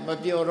ထိုင်ရမ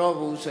ပျော်တော့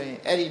ဘူးဆိုရင်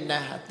အဲ့ဒီန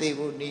တ်ဟာသေ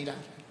ဖို့နေလာ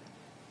တယ်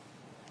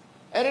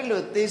အဲ့ဒီ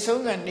လိုသေ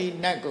ဆုံးကနေ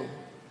နတ်ကို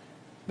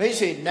မိတ်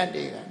ဆွေနတ်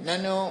တွေကန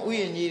န္ဒုံဥ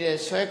ယျာဉ်ကြီးတဲ့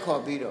ဆွဲ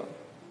ခေါ်ပြီးတော့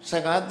စ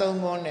ကားသုံး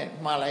ခုနဲ့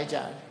မှားလိုက်ကြ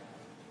တယ်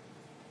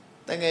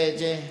တကယ်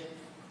ချင်း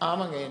အာ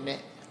မငယ်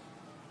နဲ့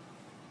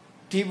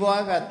ဒီ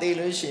ဘွားကသေ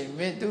လို့ရှိရင်မ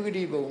င်းသူဂ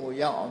တိဘုံကို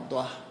ရောက်အောင်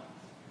သွား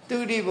သူ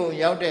ဂတိဘုံ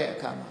ရောက်တဲ့အ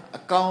ခါမှာ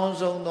အကောင်း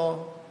ဆုံးသော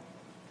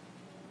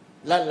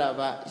လတ်လ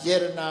ဘယ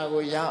ရနာ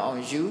ကိုရအော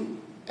င်ယူ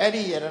အဲ့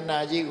ဒီယရနာ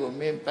ကြီးကို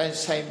မင်းပိုင်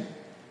ဆိုင်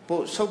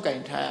ဖို့ဆုပ်က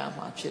င်ထားရ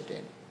မှာဖြစ်တ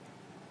ယ်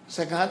စ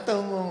ကား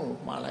သုံးခုကို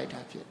မှားလိုက်တာ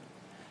ဖြစ်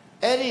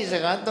အဲ့ဒီစ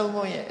ကားသုံး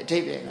ခုရဲ့အဓိ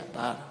ပ္ပာယ်က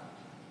ဘာ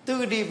သူ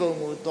ဂတိဘုံ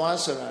ကိုသွား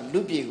ဆိုတာလူ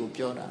ပြေကို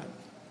ပြောတာ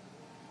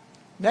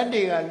နတ်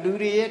တွေကလူ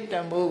တွေရဲ့တ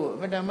န်ဖိုးကိုအ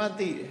မှန်တမ်း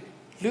သိတယ်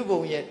လူ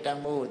ဘုံရဲ့တန်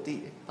ဖိုးကိုသိ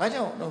တယ်ဘာ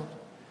ကြောင့်လို့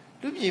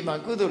လူပြေမှာ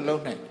ကုသိုလ်လု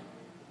ပ်နိုင်တယ်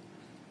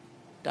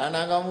ဒါန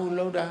ကောင်းမှု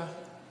လုပ်တာ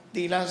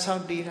သီလဆော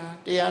က်တည်တာ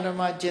တရားဓမ္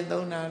မကျင့်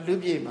သုံးတာလူ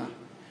ပြေမှာ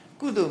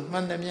ကုသိုလ်မှ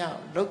န်သမျှ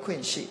လုပ်ခွ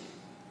င့်ရှိ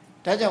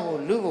ဒါကြောင့်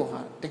မို့လူဘုံ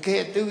ဟာတက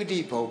ယ်သူဂတိ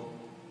ဘုံ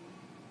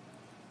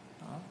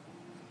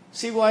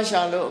စီးပွား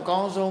ရှာလို့အကော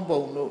င်းဆုံး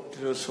ဘုံလို့ဒီ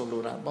လိုဆို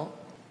လိုတာပေါ့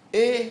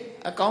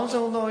အကောင်း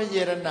ဆုံးသောယရ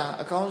ဏ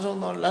အကောင်းဆုံး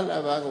သောလတ်လ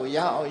ဘကိုရ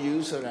အောင်ယူ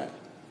ဆိုတာ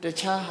တ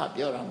ခြားဟာ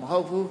ပြောတာမဟု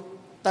တ်ဘူး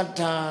တတ္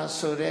ထာ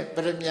ဆိုတဲ့ပ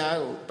ရမ ्या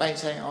ကိုပိုင်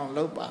ဆိုင်အောင်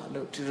လုပ်ပါ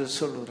လို့ဒီလို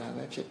ဆိုလိုတာ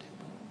ပဲဖြစ်တယ်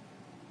ပေါ့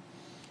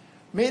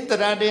မင်းတ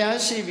ရားတရား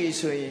ရှိပြီ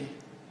ဆိုရင်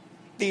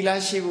သီလ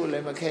ရှိဖို့လ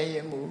ည်းမခဲရ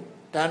င်ဘူး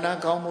ဒါန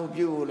ကောင်းမှု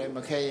ပြုဖို့လည်းမ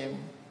ခဲရင်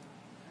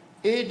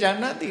ဘူးဒါ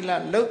နသီလ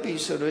လုပ်ပြီ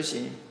ဆိုလို့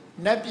ရှိရင်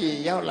နတ်ပြည်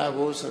ရောက်လာ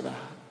ဖို့ဆိုတာ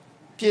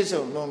ပြည့်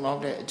စုံလုံလော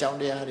က်တဲ့အကြောင်း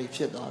တရားတွေဖြ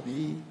စ်သွား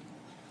ပြီ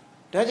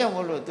ဒါကြောင့်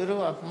မို့လို့သူ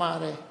တို့ကမှား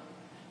တယ်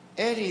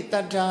အဲ့ဒီတ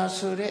တ္ထာ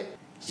ဆိုတဲ့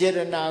ယရ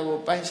နာကို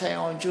ပိုင်ဆိုင်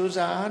အောင်ကြိုး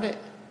စားတဲ့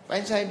ပို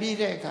င်ဆိုင်ပြီး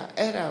တဲ့အခါ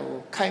အဲ့ဒါကို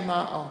ခိုင်မာ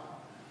အောင်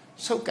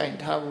ဆုပ်ကင်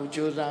ထားဖို့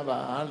ကြိုးစားပါ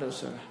လို့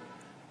ဆို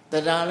တာ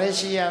တရားလည်း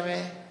ရှိရမ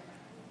ယ်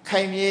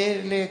ခိုင်မြဲ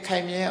လေခို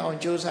င်မြဲအောင်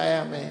ကြိုးစားရ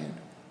မယ်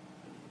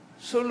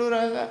ဆိုလို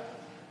တာက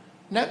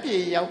နတ်ပြ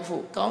ည်ရောက်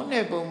ဖို့ကောင်း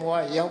တဲ့ဘုံဘဝ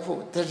ရောက်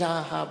ဖို့တ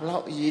ရားဟာဘလော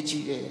က်အရေး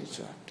ကြီးတယ်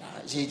ဆိုတာဒါ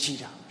အရေးကြီး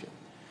တာပြော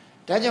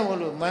ဒါကြောင့်မို့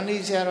လို့မန္တိ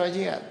ဆရာတော်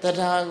ကြီးကတ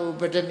ရားကို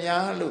ပထမ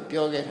လို့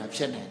ပြောခဲ့တာဖြ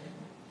စ်နိုင်တယ်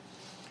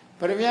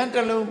ပထမတ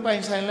စ်လုံးပို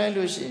င်ဆိုင်လိုက်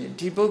လို့ရှိရင်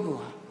ဒီပုဂ္ဂို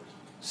လ်ဟာ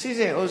စိ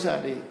စိမ်ဥစ္စာ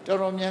တွေတော်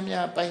တော်များ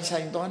များပိုင်ဆို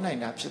င်သွားနိုင်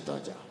တာဖြစ်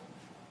တော့ကြောင့်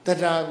တ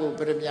ရားကိုပ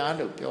ထမ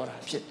လို့ပြောတာ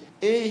ဖြစ်တ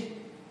ယ်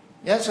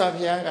မြတ်စွာ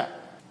ဘုရားက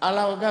အာလ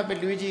ဝကပ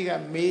လူကြီးက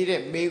မေး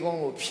တဲ့မေးခွန်း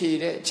ကိုဖြေ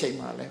တဲ့အချိန်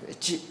မှလည်းပဲ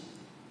ကြည့်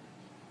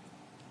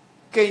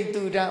ကိန္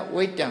တုဒ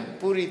ဝိတ္တံ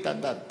ပုရိတ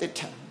တတိဋ္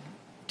ဌံ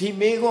ဒီ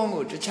မေးခွန်း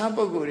ကိုတခြား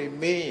ပုဂ္ဂိုလ်တွေ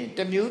မေးရင်တ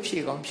စ်မျိုးဖြေ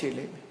ကောင်းဖြေ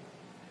လိမ့်မယ်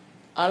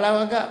အာလဝ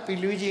ကပ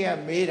လူကြီးက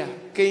မေးတာ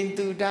ကိန္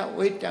တုဒ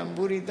ဝိတ္တံ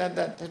ပုရိတတ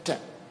တိဋ္ဌံ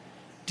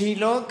ဒီ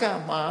လောက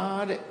မှာ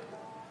တဲ့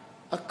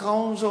အကော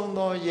င်းဆုံး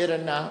သောယရ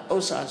နာဥ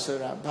စ္စာဆို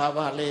တာဘာ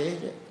ပါလဲ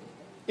တဲ့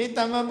ဒီတ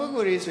မ္မာပုဂ္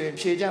ဂိုလ်တွေဆိုရင်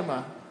ဖြေကြမှာ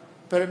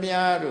ပရမ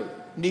ညာတို့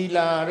နီ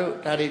လာတို့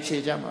ဒါတွေဖြေ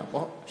ကြမှာ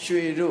ပေါ့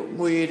ရွှေတို့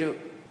ငွေတို့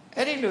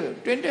အဲ့ဒီလို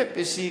တွင်းတွက်ပ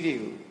စ္စည်းတွေ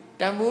ကို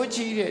တန်ဖိုး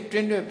ကြီးတဲ့တွ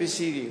င်းတွက်ပစ္စ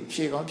ည်းတွေကို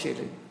ဖြေကောင်းဖြေ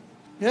လို့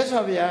မြတ်စွာ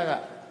ဘုရားက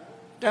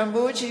တန်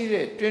ဖိုးကြီး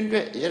တဲ့တွင်းတွ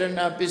က်ယရ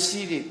နာပစ္စ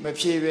ည်းတွေမ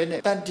ဖြေဘဲနဲ့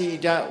တတ္တိ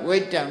ဒဝိ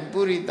တ္တံပု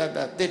ရိတတ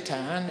သစ္ထံ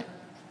တဲ့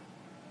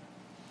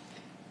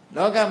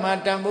လောကမှာ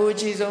တန်ဖိုးအ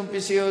ကြီးဆုံးပ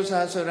စ္စည်းဥစ္စာ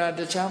ဆိုတာတ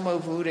ခြားမဟု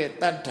တ်ဘူးတဲ့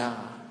တတ္ထာ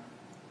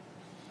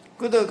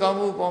ကုသိုလ်ကောင်း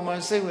မှုပေါ်မှာ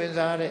စိတ်ဝင်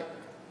စားတဲ့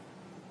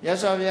မြတ်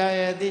စွာဘုရား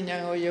ရဲ့အသိဉာ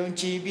ဏ်ကိုယုံ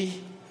ကြည်ပြီး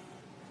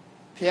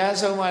ဘုရား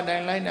ဆုံးမတို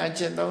င်းလိုက်နာ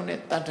ကျင့်သုံးတဲ့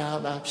တတ္ထာ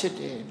သာဖြစ်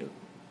တယ်လို့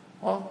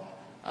ဟော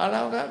အာ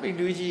လောကပိ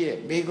လူကြီးရဲ့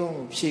မိကုံး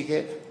ကိုဖြေ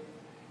ခဲ့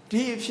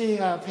ဒီအဖြေ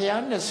ဟာဘု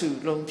ရားနှစ်စု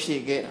လုံးဖြေ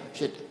ခဲ့တာ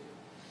ဖြစ်တယ်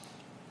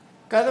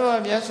ကသဗ္ဗ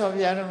မြတ်စွာဘု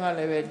ရားတော်ကလ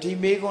ည်းပဲဒီ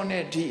မိကုံး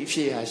နဲ့ဒီအ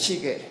ဖြေဟာရှိ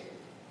ခဲ့တယ်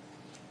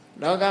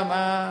လောက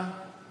မှာ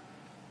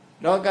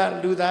လောက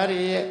လူသားတွေ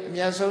ရဲ့အ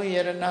မြတ်ဆုံးယ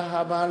ရနာ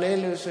ဟာဘာလဲ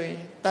လို့ဆိုရင်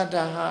တတ္တ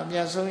ဟာအမြ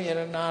တ်ဆုံးယ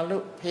ရနာ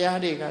လို့ဘုရား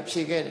တွေက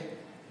ဖြေခဲ့တယ်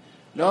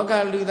လောက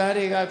လူသား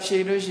တွေကဖြေ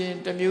လို့ရှိရင်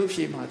တစ်မျိုး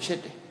ဖြေမှာဖြစ်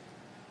တယ်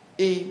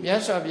အေးမြ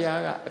တ်စွာဘု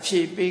ရားကအဖြေ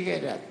ပေးခဲ့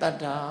တာတတ္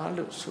တ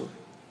လို့ဆိုတယ်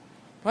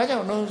ဘာကြော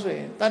င့်လို့ဆိုရ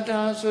င်တတ္တ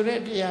ဆိုတဲ့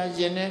တရားယ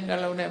င်တဲ့နှ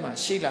လုံးထဲမှာ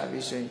ရှိလာ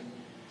ပြီဆိုရင်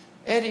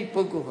အဲ့ဒီ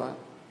ပုဂ္ဂိုလ်ဟာ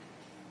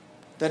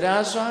တ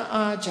ရားစွမ်း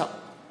အားကြောင့်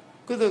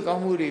ကုသိုလ်ကော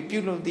င်းမှုတွေပြု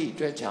လုပ်သည့်အ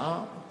တွက်ကြော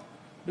င့်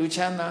လူချ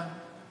မ်းသာ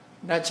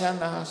နတ်ချမ်း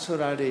သာဆို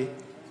တာတွေ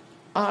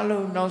အ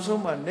လုံးနောက်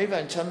ဆုံးမှနိဗ္ဗာ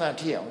န်ချမ်းသာ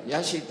ထိအောင်ရ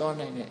ရှိသွား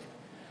နိုင်တဲ့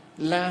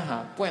လမ်းဟာ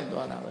ပွင့်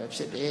သွားတာပဲဖြ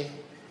စ်တယ်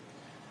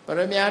ပရ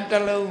မညာတ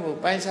စ်လုံးကို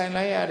ပိုင်ဆိုင်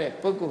လိုက်ရတဲ့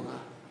ပုဂ္ဂိုလ်ဟာ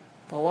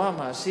ဘဝ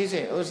မှာစည်း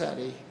စိမ်ဥစ္စာ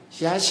တွေ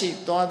ရရှိ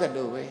သွားတယ်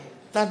လို့ပဲ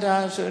တတ္တာ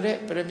ဆိုတဲ့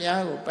ပရမညာ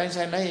ကိုပိုင်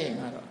ဆိုင်လိုက်ရင်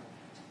ကတော့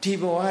ဒီ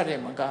ဘဝတ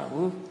ည်းမက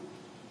ဘူး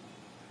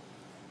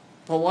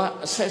ဘဝ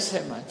အဆက်ဆ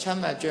က်မှာချ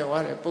မ်းသာကြွယ်ဝ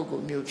တဲ့ပုဂ္ဂို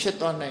လ်မျိုးဖြစ်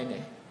သွားနိုင်တ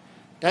ယ်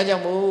ဒါကြော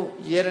င့်မို့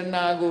ယရ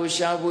နာကို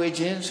ရှာဖွေ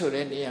ခြင်းဆို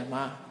တဲ့နေရာ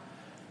မှာ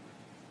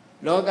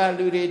လောက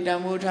လူတွေတန်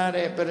ဖိုးထား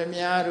တဲ့ပရမ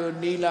ညာတို့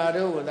နီလာ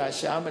တို့ကိုသာ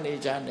ရှာမနေ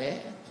ကြနဲ့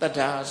တတ္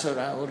ထာဆို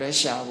တာကိုလည်း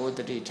ရှာဖို့တ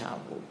တိထား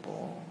ဖို့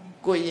ပေါ့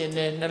ကိုယ်ရင်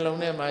နဲ့နှလုံး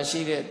ထဲမှာရှိ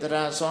တဲ့တ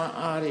ရားစွမ်း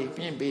အားတွေ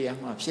ပြင့်ပေးရ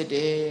မှာဖြစ်တ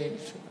ယ်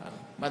ဆိုတာ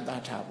မှတ်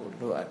သားထားဖို့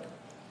လိုအပ်တယ်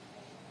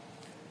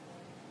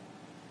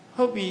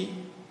ဟုတ်ပြီ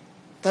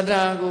တတ္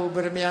ထာကိုပ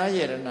ရမညာယ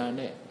ရနာ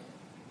နဲ့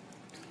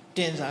တ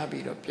င်စား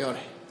ပြီးတော့ပြောတ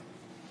ယ်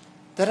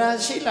တရား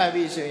ရှိလာ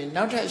ပြီဆိုရင်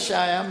နောက်ထပ်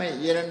ရှာရမယ့်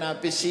ယရနာ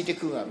ပစ္စည်းတစ်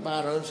ခုကဘာ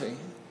လို့ဆိုရင်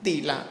သီ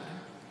လ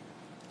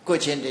ကို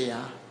ချင်းတ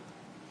ရား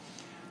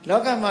လော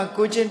ကမှာ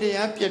ကိုချင်းတ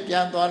ရားပြည့်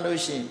ပြားသွားလို့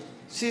ရှိရင်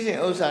စီးစိမ်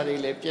ဥစ္စာတွေ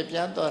လည်းပြည့်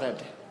ပြားသွားရ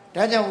တယ်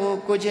ဒါကြောင့်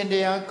ကိုချင်းတ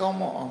ရားကောင်း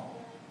မွန်အောင်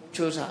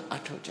ကြိုးစားအ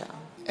ထောက်ကြအော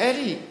င်အဲ့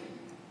ဒီ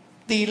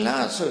သီလ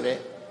ဆိုတဲ့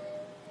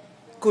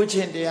ကိုချ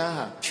င်းတရား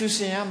ဟာဖြူစ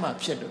င်ရမှာ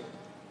ဖြစ်လို့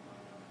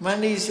မန္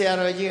တိဆရာ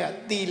တော်ကြီးက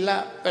သီလ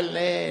ပ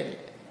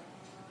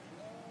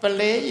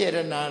လဲယရ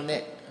နာ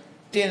နဲ့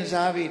တင်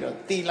စားပြီးတော့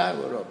သီလ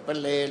ကိုတော့ပ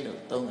လဲလို့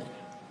သုံးတယ်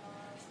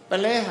ပ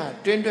လဲဟာ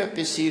တွင်းတွက်ပ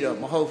စ္စည်းတော့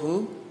မဟုတ်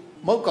ဘူး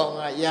မုတ်ကောင်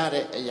ကရ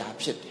တဲ့အရာ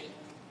ဖြစ်တယ်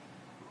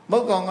မု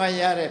တ်ကောင်က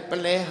ရတဲ့ပ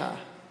လဲဟာ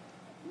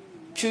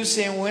ဖြူစ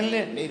င်ဝင်းလ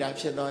က်နေတာ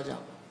ဖြစ်သောကြော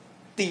င့်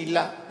သီလ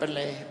ပ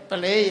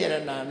လဲယရ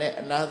နာနဲ့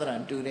အလားတရ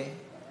တူတယ်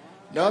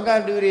လောက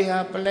လူတွေဟာ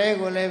ပလဲ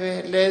ကိုလည်းပဲ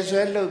လဲ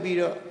ဆွဲလုပ်ပြီး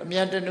တော့အမြ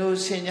တ်တနိုး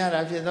ဆင်ကြ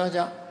တာဖြစ်သော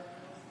ကြောင့်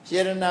ယ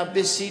ရနာပ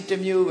စ္စည်းတ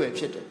စ်မျိုးပဲ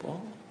ဖြစ်တယ်ပေါ့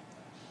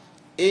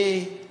အေး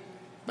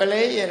ပ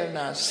လဲယရ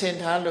နာဆင်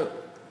ထားလို့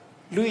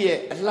လူရဲ့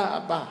အလှ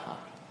အပဟာ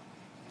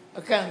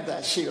အကန့်အသ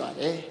တ်ရှိပါ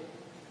တယ်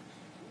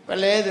ပ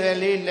လဲတွေ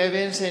လေးလည်းပ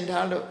င်ဆင်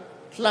ထားလို့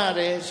လှတ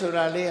ယ်ဆို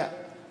တာလေးက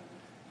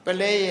ပ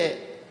လဲရဲ့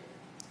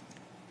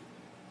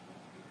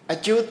အ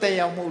ကျိုးသက်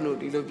ရောက်မှုလို့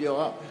ဒီလိုပြော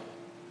ရမယ်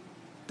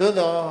သို့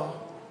တော့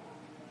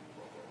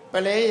ပ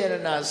လဲယရ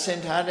နာဆင်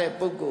ထားတဲ့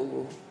ပုဂ္ဂိုလ်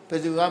ကိုဘ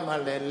ယ်သူမှ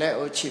လည်းလက်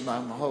အုပ်ချမှာ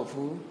မဟုတ်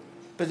ဘူး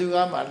ဘယ်သူ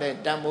မှလည်း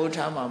တန်ဖိုး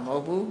ထားမှာမဟု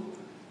တ်ဘူး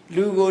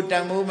လူကိုတ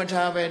န်ဖိုးမ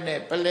ထားဘဲနဲ့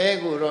ပလဲ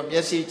ကိုတော့မျ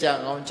က်စိကြ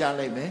ကောင်းကြ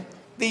လိုက်မယ်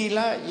သီလ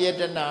ယ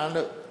တနာ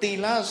လို့သီ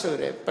လဆို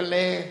တဲ့ပ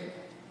လဲ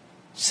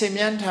ဆင်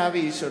မြန်းထား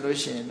ပြီဆိုလို့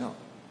ရှိရင်တော့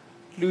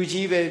လူ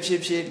ကြီးပဲဖြ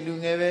စ်ဖြစ်လူ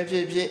ငယ်ပဲဖြ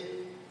စ်ဖြစ်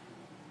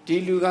ဒီ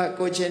လူက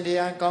ကိုချင်းတ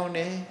ရားကောင်းတ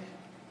ယ်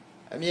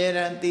အမြဲတ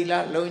မ်းသီလ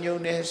လုံခြုံ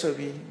တယ်ဆို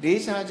ပြီး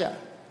လေးစားကြ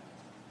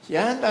ရ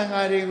ဟန်းတန်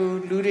ဃာတွေကို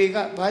လူတွေက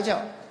ဘာကြော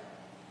င့်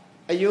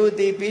အယု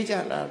သိပေးကြ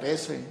လာလဲ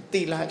ဆိုရင်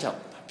သီလကြော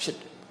င့်ဖြစ်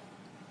တယ်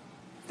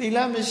သီလ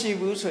မရှိ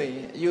ဘူးဆိုရ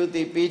င်အယု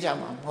သိပေးကြ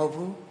မှာမဟုတ်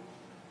ဘူး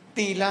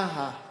သီလ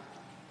ဟာ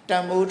တ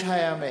န်ဖိုးထား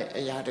ရမယ့်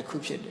အရာတစ်ခု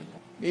ဖြစ်တယ်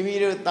မိမိ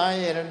တို့သား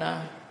ယရနာ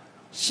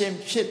ရှင်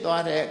ဖြစ်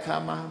သွားတဲ့အခါ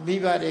မှာမိ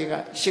ဘတွေက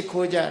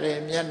ရှ िख ိုးကြတယ်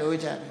မျက်နှိုး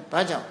ကြတယ်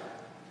ဘာကြောင့်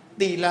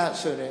သီလ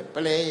ဆိုတဲ့ပ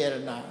လဲယရ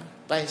နာ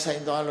ပိုင်ဆို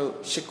င်သွားလို့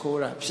ရှ िख ိုး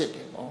တာဖြစ်တ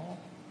ယ်ပေါ့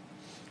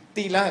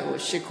သီလကို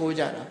ရှ िख ိုး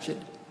ကြတာဖြစ်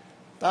တယ်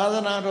သာသ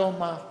နာတော်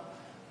မှာ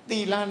သီ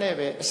လနဲ့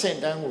ပဲအဆင့်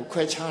တန်းကို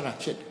ခွဲခြားတာ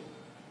ဖြစ်တယ်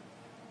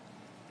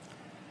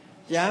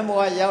ရဟန်းဘ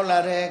ဝရောက်လာ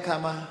တဲ့အခါ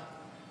မှာ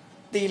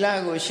သီလ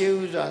ကိုရှေး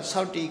ဥစွာ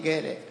စောင့်တည်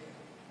ခဲ့တဲ့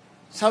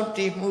စောင့်တ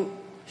ည်မှု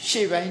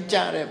ရှေ့ပိုင်းကြ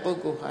တဲ့ပုဂ္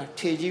ဂိုလ်ဟာ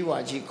ထေကြီးဝါ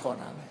ကြီးခေါ်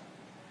တာပဲ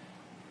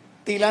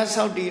သီလ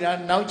စောင့်တည်တာ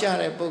နောက်ကြ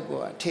တဲ့ပုဂ္ဂို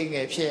လ်ဟာထေင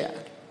ယ်ဖြစ်ရတ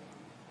ယ်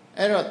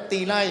အဲ့တော့သီ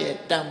လရဲ့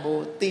တန်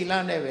ဖိုးသီလ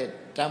နဲ့ပဲ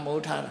တန်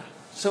မိုးထားတာ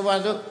ဆိုပါ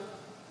စို့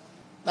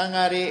တန်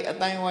ဃာတွေအ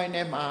တိုင်းဝိုင်း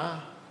ထဲမှာ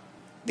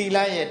သီလ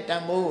ရဲ့တ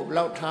န်မိုးကိုဘယ်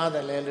လောက်ထားတ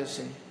ယ်လဲလို့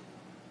ဆိုရင်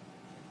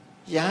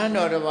ယဟန်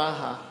တော်တစ်ပါး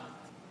ဟာ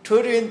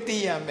ထိုးတွင်သိ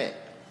ရမယ်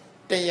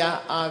တရား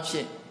အားဖြ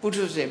င့်ပု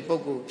ထုဇဉ်ပု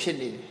ဂ္ဂိုလ်ဖြစ်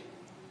နေတယ်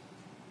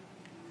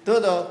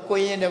သို့တော့ကို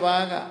ရင်တစ်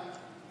ပါးက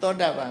သော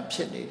တာပန်ဖြ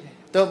စ်နေတယ်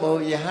သို့မဟု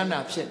တ်ယဟန္တာ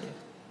ဖြစ်နေတယ်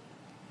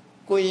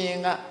ကိုရင်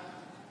က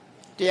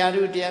တရား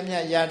ထုတရားမြ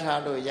တ်ရ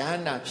ထားလို့ယဟ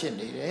န္တာဖြစ်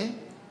နေတယ်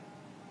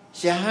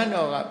ယဟန်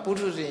တော်ကပု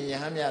ထုဇဉ်ယ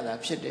ဟန်မြတ်သာ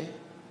ဖြစ်တယ်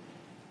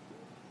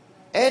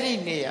အဲ့ဒီ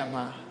နေရာ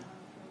မှာ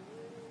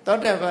သော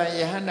တာပန်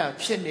ယဟန္တာ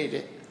ဖြစ်နေ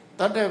တဲ့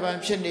သောတာပန်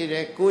ဖြစ်နေ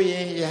တဲ့ကိုရ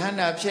င်ယဟန္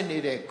တာဖြစ်နေ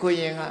တဲ့ကို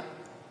ရင်က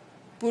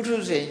ပုထု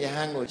ဇဉ်ယဟ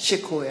န်ကို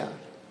ရှ िख ိုးရ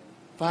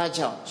ဘာ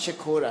ကြောင့်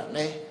ရှ िख ိုးတာ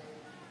လဲ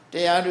တ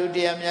ရားထုတ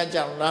ရားမြတ်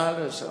ကြောင့်လား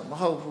လို့ဆိုမ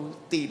ဟုတ်ဘူး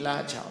သီလ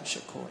ကြောင့်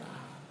ရှ िख ိုးတာ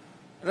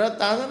အဲ့တော့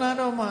သာသနာ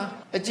တော်မှာ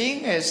အကြီး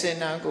ငယ်စင်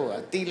နာကိုက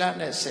သီလ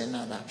နဲ့စင်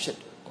နာတာဖြစ်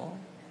တယ်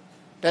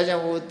။ဒါကြော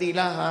င့်ဟိုသီလ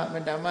ဟာမ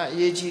တ္တမအ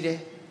ရေးကြီးတယ်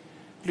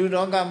လူ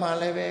လောကမှာ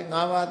လည်းပဲ၅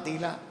ပါးသီ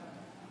လ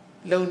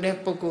လုံတဲ့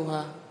ပုဂ္ဂိုလ်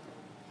ဟာ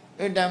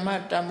အတ္တမ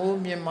တမိုး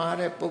မြင်မာ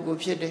တဲ့ပုဂ္ဂို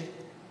လ်ဖြစ်တယ်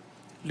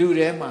လူ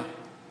ထဲမှာ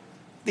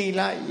သီလ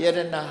ယရဏ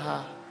ဟာ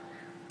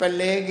ပ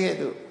လဲခဲ့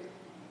သို့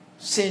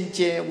စင်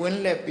ကြယ်ဝ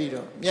န်းလက်ပြီး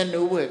တော့မျက်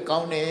နှိုးဘွယ်ကော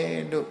င်းတယ်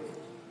လို့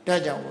ဒါ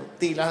ကြောင့်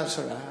သီလ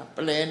ဆိုတာပ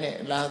လဲနဲ့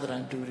အလားတရံ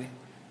တူတယ်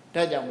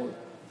ဒါကြောင့်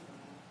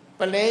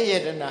ပလဲယရ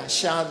ဏ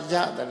ရှာကြ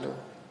တယ်လို့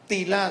သီ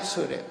လ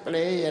ဆိုတဲ့ပ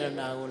လဲယရဏ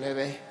ကိုလည်း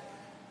ပဲ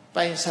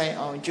ပိုင်ဆိုင်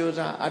အောင်ကြိုး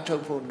စားအထော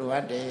က်ဖို့လိုအ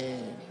ပ်တ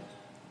ယ်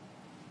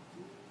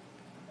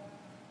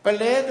ပ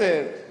လဲတွေ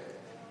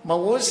မ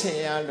ဝတ်ဆင်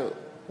ရလို့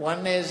ဝ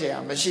မ်းနည်းစရာ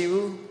မရှိ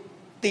ဘူး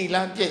သီလ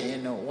ပြည့်ရ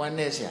င်တော့ဝမ်းန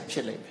ည်းစရာဖြ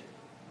စ်လိမ့်မယ်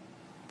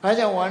ဘာ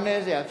ကြောင့်ဝမ်းန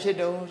ည်းစရာဖြစ်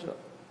တုံးဆို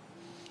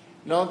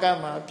လောက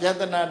မှာပြ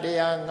ဿနာတ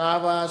ရား၅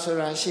ပါးဆို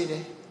တာရှိတ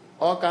ယ်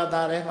ဩကာသ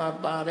ထဲမှာ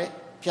ပါတဲ့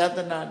ပြဿ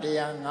နာတ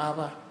ရား၅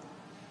ပါး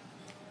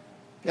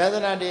ပြဿ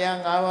နာတရား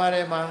၅ပါး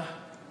ထဲမှာ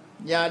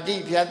ညာတိ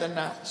ပြဿ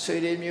နာဆွေ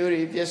တွေမျိုး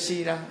တွေပျက်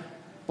စီးတာ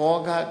ဘော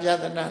ဂပြ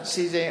ဿနာ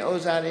စီစိန်ဥ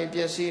စ္စာတွေ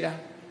ပျက်စီးတာ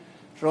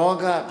ရော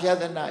ဂပြ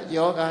ဿနာ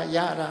ယောဂရ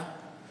တာ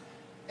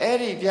အဲ့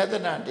ဒီပြဿ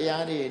နာတ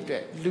ရားတွေအတွ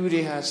က်လူ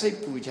တွေဟာစိတ်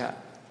ပူကြ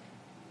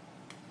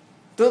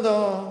သို့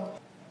တော့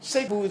စိ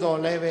တ်ပူတော်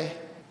လည်းပဲ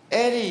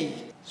အဲ့ဒီ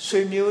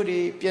ဆွေမျိုး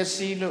တွေပျက်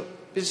စီးလို့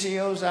ပစ္စည်း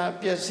ဥစ္စာ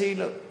ပျက်စီး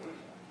လို့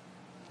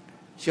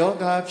ယော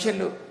ဂဖြစ်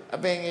လို့အ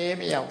ပင်ငယ်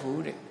မရောက်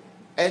ဘူးတဲ့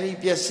အဲ့ဒီ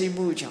ပျက်စီး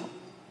မှုကြောင့်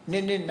နိ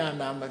မ့်နိမ့်နာ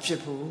နာမဖြ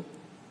စ်ဘူး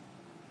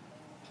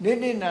နိမ့်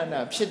နိမ့်နာနာ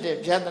ဖြစ်တဲ့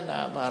ပြဿနာ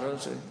ဘာလို့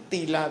ဆိုသီ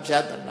လပြ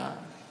ဿနာ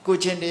ကို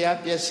ချင်းတရား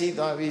ပျက်စီး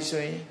သွားပြီ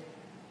ဆိုရင်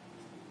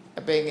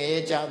အပင်င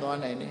ယ်ကြာသွား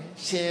နိုင်တယ်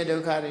ဆင်းရဲဒု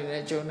က္ခတွေ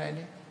နဲ့ကြုံနိုင်တ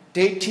ယ်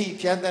ဒိဋ္ဌိ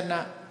ပြဿနာ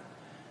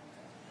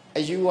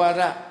အယူဝါ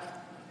ဒ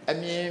အ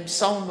မြင်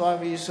စောင်းသွား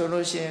ပြီဆို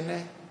လို့ရှိရင်လ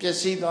ည်းပျက်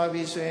စီးသွား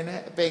ပြီဆိုရင်လ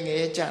ည်းအပင်င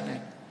ယ်ကြာနို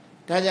င်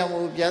ဒါကြောင့်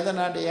မို့ပြဿ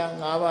နာတရား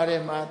၅ပါးထဲ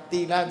မှာ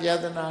သီလပြ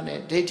ဿနာနဲ့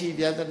ဒိဋ္ဌိ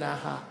ပြဿနာ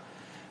ဟာ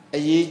အ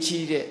ရေး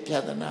ကြီးတဲ့ပြ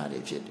ဿနာတွေ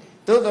ဖြစ်တယ်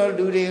သို့တော်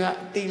လူတွေက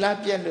သီလ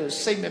ပြတ်လို့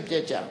စိတ်မပြ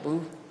တ်ကြ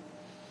ဘူး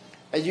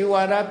အယူ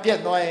ဝါဒပြတ်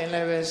သွားရင်လ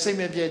ည်းပဲစိတ်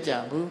မပြတ်ကြ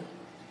ဘူး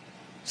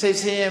စိတ်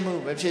ဆင်းရဲမှု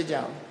မဖြစ်ကြ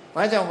ဘူး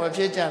ဘာကြောင့်မ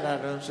ဖြစ်ကြတာ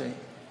တော့ဆိုရင်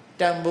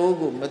တန်ဖိုး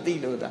ကိုမသိ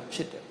လို့သာဖြ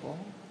စ်တယ်ပေါ့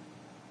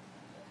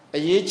အ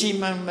ရေးကြီး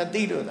မှမ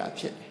သိလို့သာ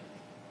ဖြစ်တယ်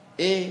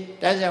အေး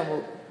ဒါကြောင့်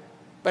မို့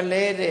ပ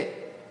လဲတဲ့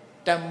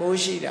တန်ဖိုး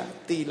ရှိတာ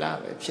သီလ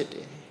ပဲဖြစ်တ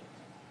ယ်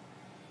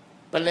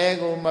ပလဲ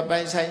ကိုမပို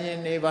င်ဆိုင်ရင်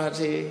နေပါ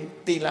စေ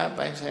သီလ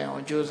ပိုင်ဆိုင်အော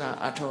င်ကြိုးစား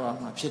အထောက်အ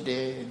မှာဖြစ်တ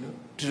ယ်လို့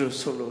ဒီလို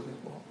ဆိုလို့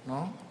ပေါ့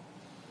နော်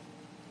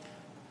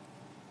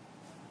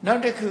နော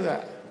က်တစ်ခုက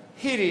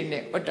ဟိရိ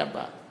နဲ့ပတ္တပ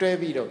တွဲ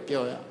ပြီးတော့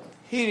ပြောရ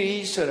ဟိရိ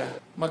ဆိုတာ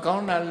မကော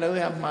င်းတာလုပ်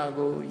ရမှာ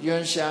ကိုယွ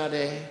န်းရှားတ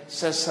ယ်ဆ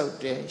က်ဆုပ်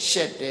တယ်ရှ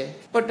က်တယ်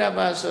ပတ္တပ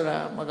ဆိုတာ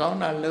မကောင်း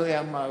တာလုပ်ရ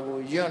မှာကို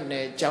ယွန်း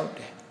နေကြောက်တ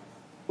ယ်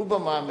ဥပ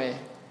မာမယ်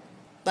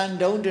တန်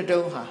တုံး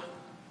တုံးဟာ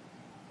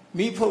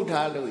မိဖုတ်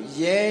ထားလို့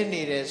ရဲ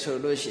နေတယ်ဆို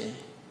လို့ရှိရင်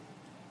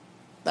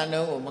တန်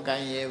တုံးကိုမက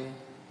န်ရဲဘူး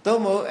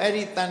သို့မဟုတ်အဲ့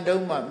ဒီတန်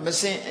တုံးမှာမ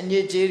စင်အည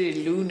စ်အကြေးတွေ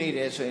လူးနေတ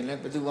ယ်ဆိုရင်လ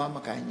ည်းဘယ်သူမှမ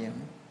ကန်ရဲ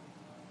ဘူး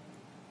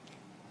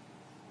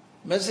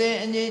မစင်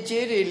အညစ်အ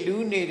ကြေးတွေ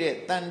လူးနေတဲ့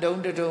တန်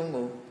တုံးတုံး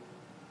ကို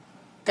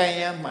ကန်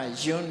ရမှ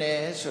ယွန်းတယ်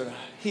ဆိုတာ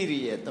ဟိရိ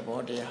ရဲ့သ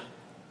ဘောတရား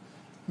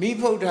မိ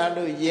ဖုတ်ထား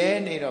လို့ရဲ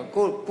နေတော့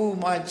ကိုယ်ပူ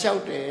မှကြော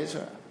က်တယ်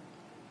ဆိုတာ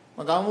မ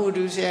ကောင်းမှု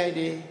ဒုစရိုက်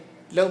တွေ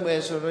လုပ်မ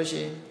ယ်ဆိုလို့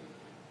ရှိရင်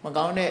မ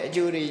ကောင်းတဲ့အ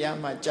ကျိုးတွေရ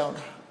မှကြောက်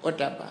တာဝတ္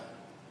တပ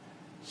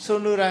ဆို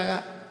လိုတာက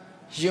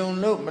ယွန်း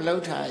လို့မလု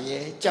ပ်တာ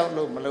ရဲ့ကြောက်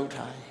လို့မလုပ်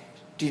တာရဲ့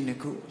ဒီနှစ်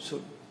ခု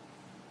ဆို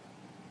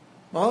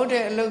မဟုတ်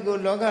တဲ့အလုပ်ကို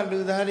လောကလူ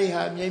သားတွေ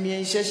ဟာမြင်မြ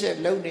င်ရှက်ရှက်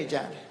လုပ်နေကြ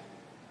တယ်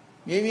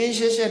မြင်မြင်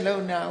ရှက်ရှက်လု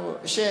ပ်နာကို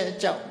အရှက်အ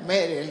ကြောက်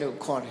မဲ့တယ်လို့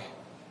ခေါ်တယ်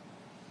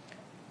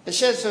အ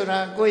ရှက်ဆိုတာ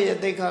ကိုယ့်ရဲ့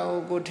သိက္ခာ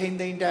ကိုကိုထိမ့်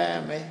သိမ့်တတ်ရ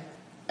မယ်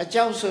အ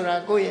ကြောက်ဆိုတာ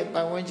ကိုယ့်ရဲ့ပ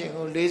တ်ဝန်းကျင်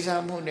ကိုလေး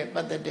စားမှုနဲ့ပ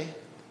တ်သက်တယ်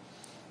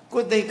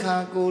ကိုယ်သိက္ခာ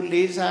ကို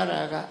လေးစား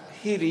တာက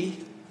ဟိရိ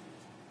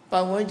ပ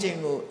တ်ဝန်းကျင်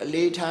ကိုအ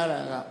လေးထားတာ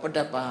ကဥတ္တ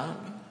ပ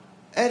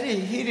အဲ့ဒီ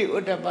ဟိရိဥ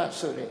တ္တပ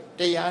ဆိုတဲ့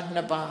တရားနှ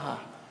စ်ပါးဟာ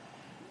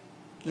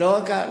လော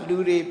ကလူ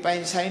တွေပို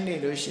င်ဆိုင်နေ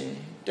လို့ရှိရင်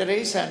တရိ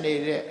စ္ဆာန်တွေ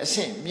တဲ့အဆ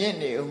င့်မြင့်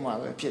နေဥမှာ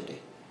ပဲဖြစ်တ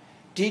ယ်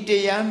ဒီတ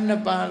ရားနှ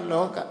စ်ပါး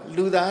လောက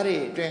လူသားတွေ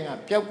အတွင်းက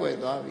ပျောက်ကွယ်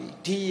သွားပြီ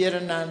ဒီယရဏ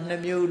နှ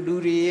စ်မျိုးလူ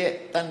တွေရဲ့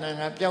တဏ္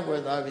ဍာကပျောက်ကွ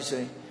ယ်သွားပြီ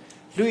ဆိုရင်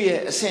လူ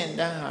ရဲ့အဆင့်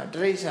တန်းဟာ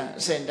တိရစ္ဆာန်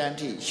အဆင့်တန်း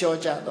ထိလျှော့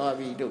ကျသွား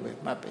ပြီလို့ပဲ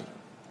မှတ်ပဲ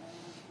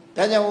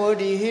ဒါကြောင့်ဝိ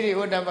ဒီဟိရိ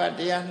ဝတ္တပ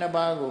တရားနှစ်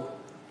ပါးကို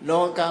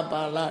လောက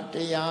ပါဠတ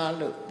ရား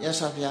လို့မြတ်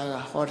စွာဘုရားက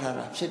ဟောထား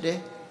တာဖြစ်တယ်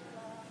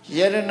ယ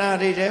ရဏ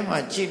တွေထဲမှာ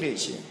ကြည့်လို့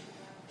ရှိရင်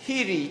ဟိ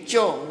ရိ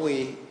ကြော့ငွေ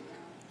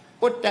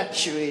ဥတ္တ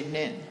ရွှေ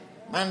နဲ့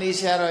မန္တိ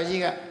ဆရာတော်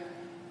ကြီးက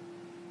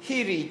ဟိ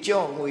ရိ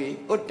ကြော့ငွေ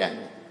ဥတ္တ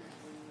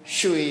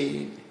ရွှေ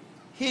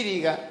ဟိရိ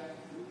က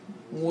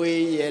ငွေ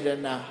ယရဏ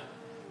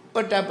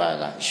ဥတ္တပ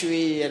က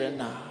ရွှေယရဏ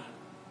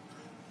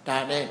ဒါ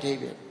နဲ့အဓိပ္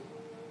ပာယ်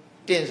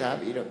တင့်စား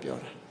ပြီးတော့ပြော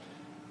တာ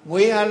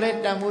ငွေဟာလည်း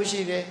တန်ဖိုး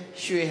ရှိတယ်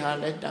ရွှေဟာ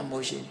လည်းတန်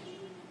ဖိုးရှိတယ်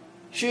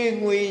ရွှေ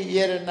ငွေယရ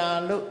ဏ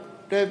လို့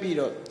တွဲပြီး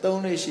တော့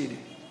သုံးလို့ရှိတ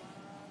ယ်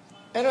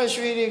အဲ့တော့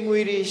ရွှေတွေငွေ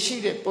တွေရှိ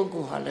တဲ့ပုဂ္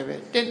ဂိုလ်ဟာလည်းပဲ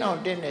တင်းအောင်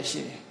တင်းနေ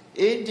ရှိတယ်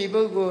အေးဒီ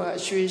ပုဂ္ဂိုလ်က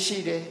ရွှေရှိ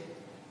တယ်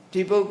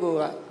ဒီပုဂ္ဂို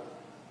လ်က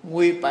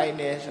ငွေပိုင်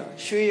တယ်ဆို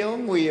ရွှေရော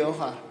ငွေရော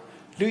ဟာ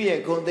လူရဲ့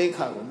ဂုဏ်သိက္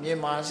ခာကိုမြင်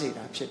မာစေ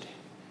တာဖြစ်တယ်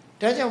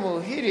ဒါကြောင့်မို့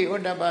ဟိရိဥ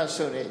တ္တပ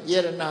ဆိုတဲ့ယရ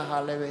ဏဟာ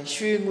လည်းပဲ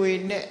ရွှေငွေ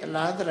နဲ့အ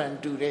လားတရံ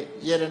တူတဲ့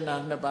ယရဏ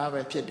နှစ်ပါး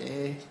ပဲဖြစ်တ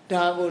ယ်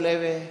ဒါကိုလ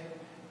ည်းပဲ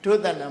ဒု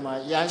တဏ္ဍမှာ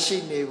ရရှိ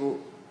နေဖို့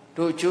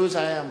တို့ကြိုး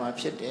စားရမှာ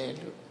ဖြစ်တယ်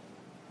လို့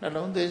နှ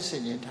လုံးသွင်းဆ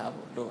င်ခြင်ထား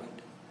ဖို့လိုတ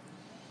ယ်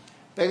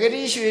ပဂ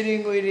တိရွှေတွေ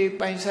ငွေတွေ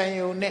ပိုင်ဆို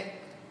င်ုံနဲ့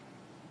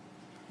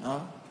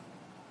နော်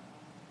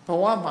ဘ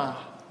ဝမှာ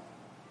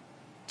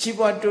ကြီး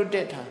ပွားတိုးတ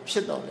က်တာဖြ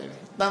စ်တော့လေ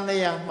တန်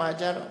လျာမှာ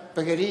ကြတော့ပ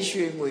ဂတိ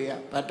ရွှေငွေက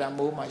ဗတ္တ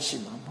မိုးမှရှိ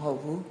မှာမဟုတ်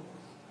ဘူး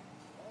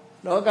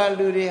လောက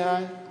လူတွေဟာ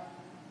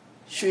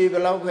ရွှေဘ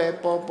လောက်ပဲ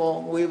ပေါ်ပေါ်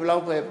ငွေဘလော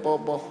က်ပဲ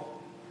ပေါ်ပေါ်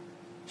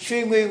ရွှေ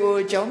ငွေကို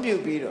အကြောင်းပြု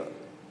ပြီးတော့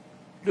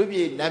လူပြ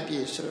ည်နတ်ပြ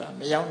ည်ဆိုတာ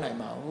မရောက်နိုင်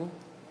ပါဘူး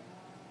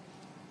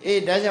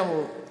အေးဒါကြောင့်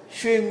မို့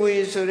ရွှေငွေ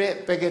ဆိုတဲ့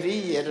ပဂရိ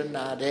ယရဏ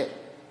တဲ့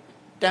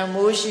တန်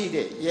မိုးရှိ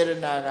တဲ့ယရဏ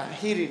က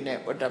ဟိရိနဲ့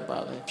ဝတ္တပ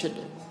ပဲဖြစ်တ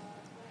ယ်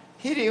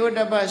ဟိရိဝတ္တ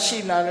ပရှိ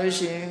လာလို့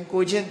ရှိရင်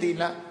ကိုချင်းသီ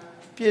လ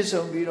ပြည့်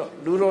စုံပြီးတော့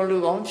လူတော်လူ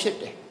ကောင်းဖြစ်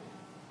တယ်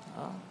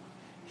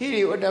ဟိ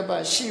ရိဝတ္တပ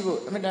ရှိဖို့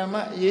အမှန်တ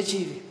မ်းအရေး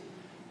ကြီးတယ်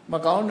မ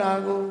ကောင်းတာ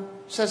ကို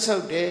ဆက်ဆု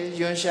ပ်တယ်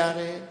ယွန်ရှာတ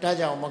ယ်ဒါ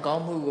ကြောင့်မကော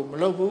င်းမှုကိုမ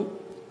လုပ်ဘူး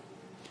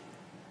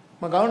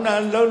မကောင်းတာ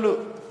လုပ်လို့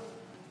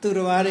သူ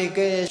တော်ဘာတွေ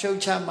ကဲရှုတ်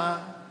ချမှာ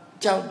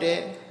ကြောက်တယ်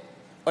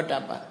ဝတ္တ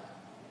ပ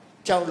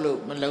ကြောက်လို့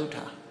မလုပ်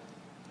တာ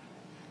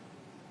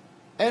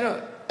အဲ့တော့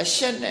အ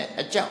ရှက်နဲ့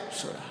အကြောက်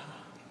ဆိုတာ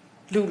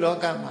လူလော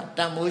ကမှာတ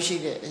န်မိုးရှိ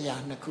တဲ့အရာ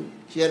နှစ်ခုယ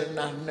ရဏ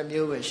နှစ်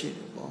မျိုးပဲရှိတ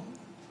ယ်ပေါ့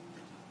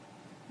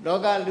လော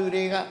ကလူ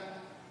တွေက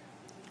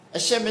အ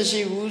ရှက်မရှိ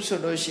ဘူးဆို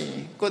လို့ရှိရ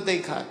င်ကိုယ်သိ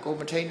က္ခာကို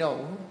မထိန်တော့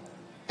ဘူး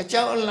အ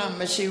ကြောက်အလန့်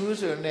မရှိဘူး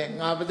ဆိုရင်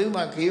ငါဘယ်သူ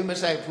မှခရီးမ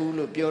ဆိုင်ဘူး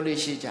လို့ပြောလို့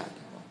ရှိကြတယ်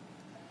ပေါ့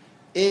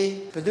အေး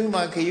ဘယ်သူ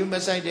မှခရီးမ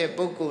ဆိုင်တဲ့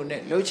ပုဂ္ဂိုလ်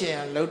နဲ့လှုပ်ချင်ရ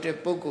လှုပ်တဲ့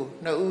ပုဂ္ဂိုလ်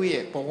နှစ်ဦး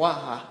ရဲ့ဘဝ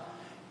ဟာ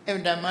အမှ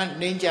န်တမ်း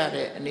နှိမ့်ကြ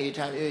တဲ့အနေအ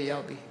ထားမျိုးရော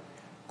က်ပြီ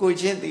ကို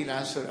ချင်းသီလ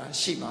ဆိုတာ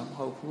ရှိမှာမ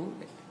ဟုတ်ဘူး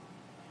တဲ့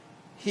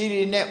ဟိ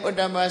ရိနဲ့ဥတ္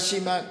တမရှိ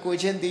မှကို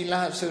ချင်းသီလ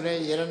ဆိုတဲ့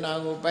ယရဏ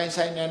ကိုပိုင်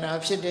ဆိုင်နေတာ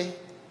ဖြစ်တယ်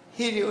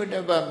ဟိရိဥ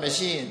တ္တမ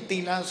ရှိရင်သီ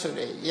လဆို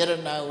တဲ့ယရဏ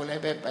ကိုလ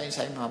ည်းပဲပိုင်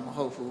ဆိုင်မှာမ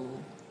ဟုတ်ဘူး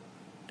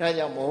ဒါ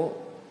ကြောင့်မို့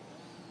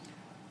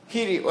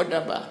ဟိရိဥတ္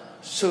တ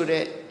ဆို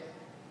တဲ့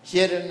ယရ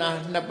ဏ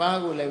နှစ်ပါး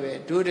ကိုလည်းပဲ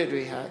ဒု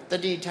တွေဟာတ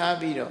တိထား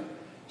ပြီးတော့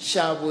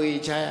ရှာဖွေ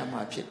ကြရ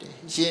မှာဖြစ်တယ်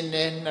ရင်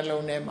ထဲနှ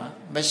လုံးထဲမှာ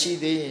မရှိ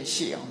သေးရင်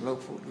ရှိအောင်လု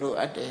ပ်ဖို့လို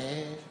အပ်တ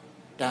ယ်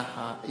ဒါ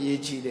ဟာအရေး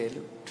ကြီးတယ်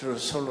လို့သူ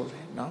တို့ဆိုလို့တ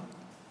ယ်နော်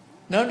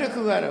နောက်တစ်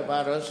ခုကတော့ဘာ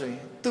လို့ဆိုရ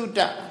င်တုဒ္ဒ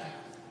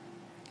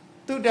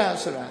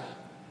ဆိုတာ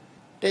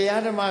တ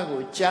ရားဓမ္မ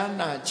ကိုကြား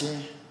နာခြ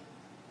င်း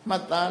မှ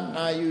တ်သား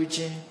နာယူခြ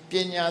င်းပ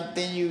ညာသ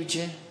င်ယူခြ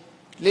င်း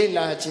လေ့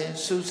လာခြင်း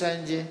စူးစ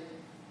မ်းခြင်း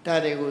ဒါ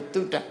တွေကို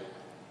တုဒ္ဒ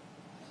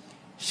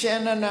ရှ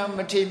န္ဒနာမ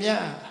ထေမြ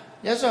တ်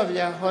မြတ်စွာဘု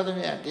ရားဟောသ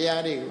မျှတ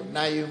ရားတွေကို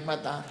နာယူမှ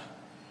တ်သား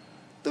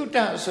တုဒ္ဒ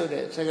ဆို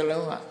တဲ့စကား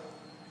လုံးက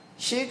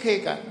ရှေးခေ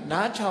တ်က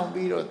နားထောင်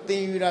ပြီးတော့သ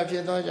င်ယူတာဖြ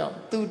စ်သောကြောင့်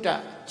တုဒ္ဒ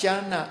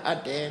ကြားနာအပ်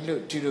တယ်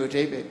လို့ဒီလိုအ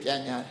ဓိပ္ပာယ်ပြ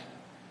န်ညာတယ်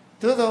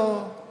သို့သော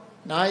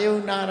နာယုံ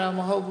နာတာမ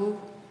ဟုတ်ဘူး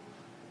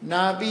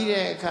နာပြီး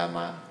တဲ့အခါ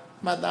မှာ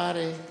မှတ်သားတ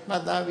ယ်မှ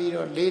တ်သားပြီး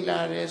တော့လေးလာ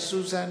တယ်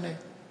စူးစမ်းတယ်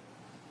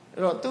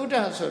အဲ့တော့တုဒ္ဒ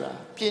ဆိုတာ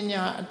ပ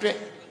ညာအတွက်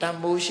တန်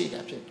ဖိုးရှိ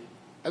တာဖြစ်တယ်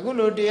အခု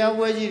လိုတရား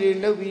ပွဲကြီးတွေ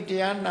လုပ်ပြီးတ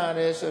ရားနာတ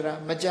ယ်ဆိုတာ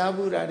မကြား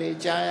ဘူးတာတွေ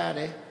ကြားရ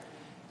တယ်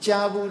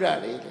ကြားဘူးတာ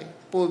တွေလေ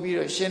ပို့ပြီး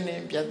တော့ရှင်းလ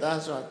င်းပြတ်သား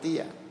စွာသိ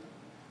ရ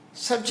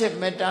subject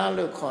matter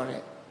လို့ခေါ်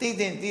တဲ့သိ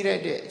တဲ့သိရ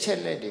တဲ့အချက်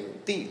လက်တွေကို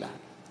သိလာ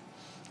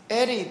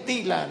အဲ့ဒီသိ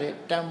လာတဲ့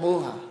တန်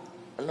ဖိုးဟာ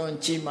အလွန်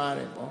ကြီးမားတ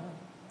ယ်ပေါ့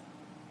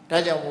ဒါ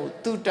ကြောင့်မို့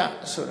တုဒ္ဒ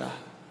ဆိုတာ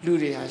လူ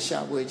တွေဟာရှာ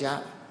ဖွေကြ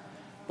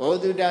ဘော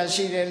တုဒ္ဒ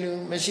ရှိတဲ့လူ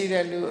မရှိ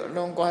တဲ့လူအ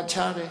လွန်ကွာ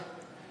ခြားတယ်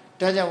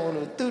ဒါကြောင့်မို့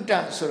လို့တုဒ္ဒ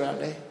ဆိုတာ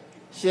လေယ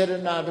ရဏ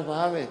တစ်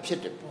ပါးပဲဖြစ်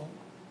တယ်ပေါ့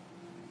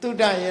တုဒ္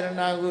ဒယရဏ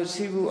ကို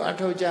စီးပူအ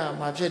ထောက်ကြ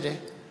မှာဖြစ်တယ်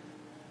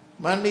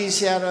မန္တိဆ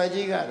ရာတော်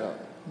ကြီးကတော့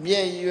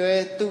မြဲ့ရွ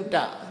ယ်တုဒ္ဒ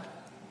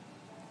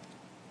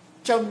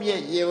ကြောက်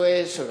မြဲ့ရွ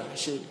ယ်ဆိုတာ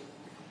ရှိတယ်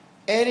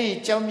အဲ့ဒီ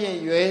ကြောက်မြဲ့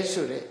ရွယ်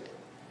ဆိုတဲ့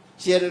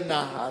ယရဏ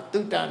ဟာတု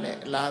ဒ္ဒနဲ့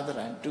အလားတ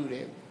ရံတူတ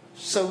ယ်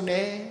စုံတ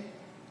ယ်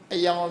အ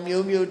ယောင်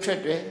မျိုးမျိုးထွ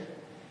က်တယ်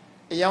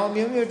အယောင်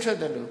မျိုးမျိုးထွက်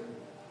တယ်လို့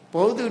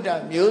ဘောဓုတ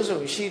မျိုးစုံ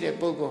ရှိတဲ့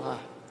ပုဂ္ဂိုလ်ဟာ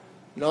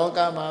လောက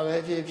မှာပဲ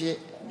ဖြစ်ဖြစ်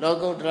လော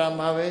ကုတ္တရာ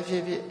မှာပဲဖြ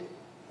စ်ဖြစ်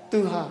သူ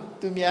ဟာ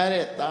သူများ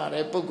တဲ့တာ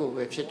တဲ့ပုဂ္ဂိုလ်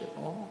ပဲဖြစ်တယ်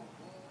ပေါ့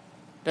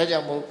ဒါကြော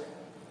င့်မို့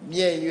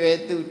မြဲ့ရွယ်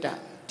တုတ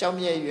ကြောင့်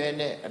မြဲ့ရွယ်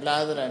နဲ့အ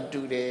လားသဏ္ဍာန်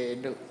တူတယ်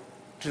လို့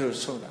သူတို့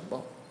ဆိုတာ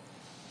ပေါ့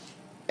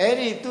အဲ့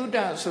ဒီတုတ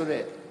ဆို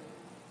တဲ့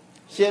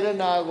ယရ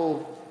နာကို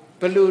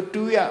ဘယ်လို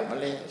တူးရမ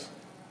လဲ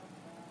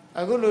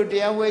အခုလိုတ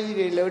ရားဝဲကြီး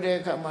တွေလုပ်တဲ့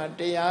အခါမှာ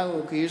တရား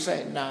ကိုခီးဆို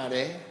င်နာတ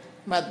ယ်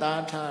မှတ်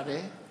သားထားတ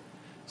ယ်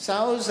စာ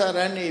ဥစ္စာရ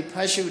ဏိဖ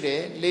တ်ရှုတ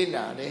ယ်လေ့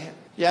လာတယ်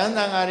ရဟန်း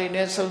သံဃာတွေ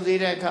နဲ့စုံစ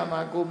ည်းတဲ့အခါ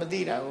မှာကိုမ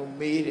သိတာကို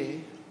မေးတယ်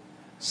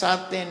စာ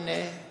သင်တ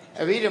ယ်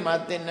အဘိဓမ္မာ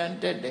သင်တန်း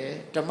တက်တယ်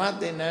ဓမ္မ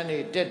သင်တန်းတွေ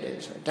တက်တယ်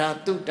ဆိုတာဒါ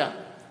တုတ္တ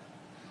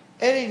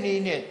အဲ့ဒီန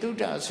ည်းနဲ့တုတ္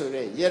တဆို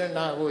တဲ့ယရ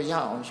နာကိုရ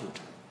အောင်ရှု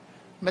တာ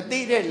မသိ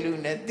တဲ့လူ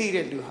နဲ့သိ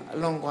တဲ့လူဟာအ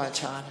လွန်ကွာ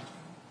ခြားတယ်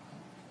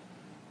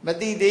မ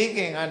သိသေးခ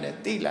င်ကနဲ့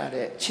သိလာ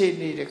တဲ့ခြေ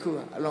နေတစ်ခုက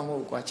အလွန်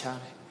ကိုကွာခြား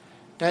တယ်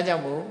ဒါကြော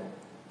င့်မို့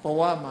ဘ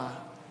ဝမှာ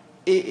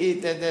အေးအေး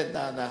တက်တက်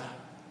တာတာ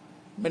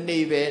မနေ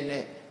ပဲ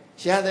နဲ့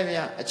ရသ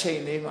မျှအချိန်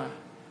လေးမှာ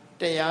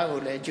တရားကို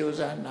လည်းကြိုး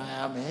စားနာရ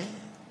မယ်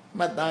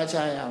မှတ်သားချ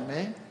ရမ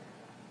ယ်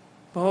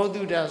ဘော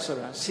ဓုတဆို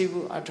တာစီ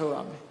ဘူးအထောက်ရ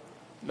မယ်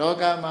လော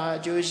ကမှာအ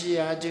ကျိုးရှိ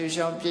ရာအကျိုး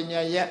ရှောင်ပ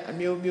ညာရအ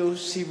မျိုးမျိုး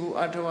စီဘူး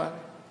အထောက်ရတယ်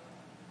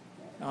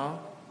နော်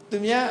သူ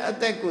များအ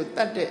သက်ကိုတ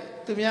တ်တဲ့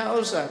သူများဥ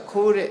စ္စာ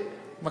ခိုးတဲ့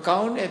မကော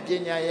င်းတဲ့ပ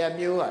ညာရ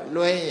မျိုးက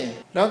လွဲရင်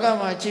လောက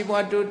မှာကြီး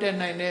ပွားတိုးတက်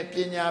နိုင်တဲ့ပ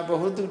ညာဘော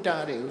ဓုတ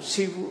တွေကို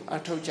စီဘူးအ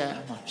ထောက်ကြရ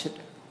မှာဖြစ်တ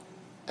ယ်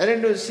အဲ့ဒီ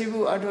လိုစီ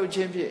ဘူးအထောက်ခြ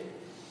င်းဖြင့်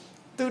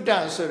တုတ္တ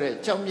ဆိုတဲ့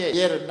ကြောင့်မြတ်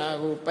ယရနာ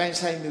ကိုပိုင်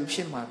ဆိုင်သူဖြ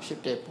စ်မှာဖြစ်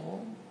တဲ့ပေါ့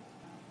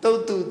သု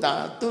တ်တုတာ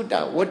တုတ္တ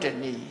ဝတ္တ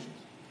နီ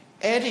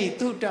အဲ့ဒီ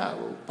တုတ္တ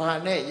ကိုဘာ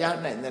နဲ့ရ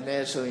နိုင်တယ်လဲ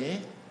ဆိုရင်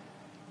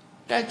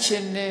တတ်ခြ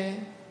င်းနဲ့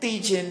သိ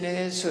ခြင်း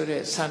နဲ့ဆို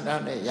တဲ့ဆန္ဒ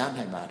နဲ့ရ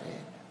နိုင်ပါတယ်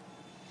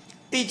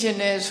သိခြင်း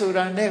နဲ့ဆို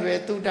တာနဲ့ပဲ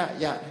တုတ္တ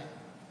ရတယ်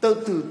သုတ်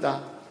တုတာ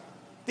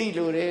သိ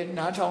လို့တယ်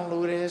နားထောင်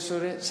လို့တယ်ဆို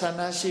တဲ့ဆန္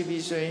ဒရှိပြီ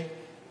ဆိုရင်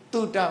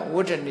တုတ္တဝ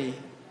တ္တနီ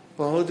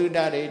ဘောဓုတ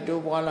တွေ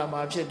တိုးပွားလာ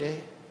မှာဖြစ်တယ်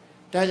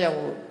ဒါကြောင့်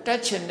တ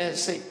တ်ခြင်းနဲ့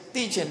စိတ်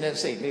သိခြင်းနဲ့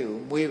စိတ်လေးကို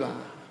မွေးပါ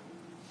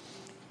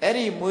အဲ့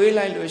ဒီမွေး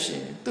လိုက်လို့ရှိရ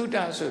င်တုတ္တ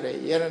ဆိုတဲ့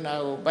ယရနာ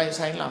ကိုပိုင်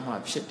ဆိုင်လာမှာ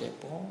ဖြစ်တယ်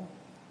ပေါ့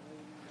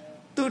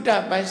တုတ္တ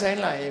ပိုင်ဆိုင်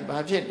လာရင်ဘာ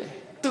ဖြစ်လဲ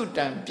တုတ္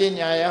တံပ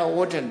ညာယဝ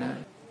ဋ္ဌနံ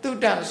တုတ္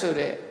တဆို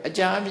တဲ့အ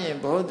ကြအမြင်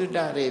ဘောဓုတ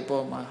တွေ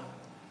ပေါ်မှာ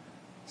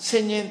ဆ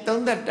င်ញင်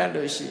သုံးသပ်တတ်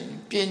လို့ရှိရင်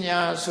ပညာ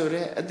ဆို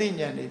တဲ့အသိ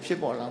ဉာဏ်တွေဖြစ်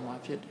ပေါ်လာမှာ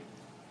ဖြစ်တယ်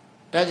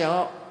ဒါကြော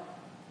င့်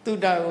တု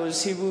တ္တကို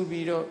စီးပူး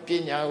ပြီးတော့ပ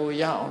ညာကို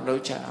ရအောင်လု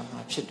ပ်ချရမှာ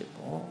ဖြစ်တယ်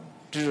ပေါ့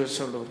ဒီလို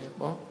ဆိုလို့လေ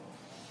ပေါ့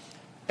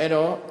အဲ့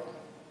တော့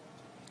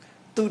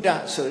တုတ္တ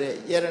ဆိုတဲ့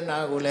ယရနာ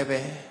ကိုလည်းပဲ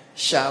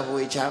ရှာ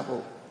ဖွေချ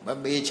ဖို့မ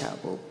မေးချ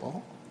ဖို့ပေါ့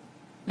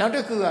နောက်တ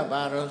စ်ခုက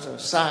ဘာလို့ဆို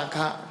စာခ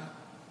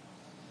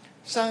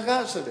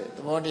ဆိုတဲ့သ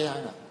ဘောတရား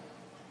က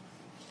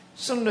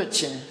စွန့်လွတ်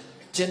ခြင်း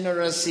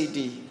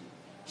generosity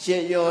ရ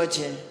ရောခြ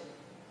င်း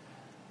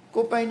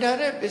ကိုပိုင်ထား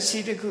တဲ့ပစ္စ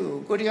ည်းတစ်ခု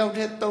ကိုတယောက်တ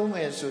ည်းသုံးမ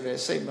ယ်ဆိုတဲ့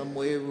စိတ်မ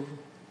မွေးဘူး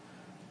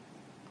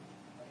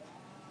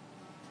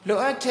လို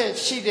အပ်တဲ့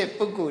ရှိတဲ့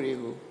ပုဂ္ဂိုလ်တွေ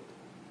ကို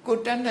ကို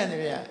တန်းတန်းတ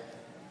ည်း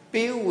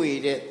ပေးဝေ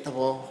တဲ့သ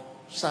ဘော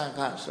စာခ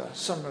ဆိုတာ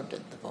စွန့်လွတ်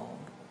တဲ့သဘော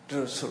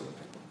တို့ဆိုလို့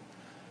ပဲ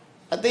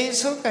အသေး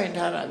ဆုံးကင်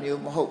ထားတာ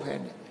မျိုးမဟုတ်ဘဲ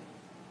နဲ့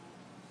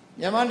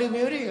မြန်မာလူ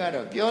မျိုးတွေက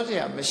တော့ပြောစ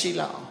ရာမရှိ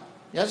လောက်အောင်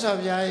မြတ်စွာ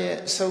ဘုရားရဲ့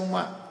အဆုံးအမ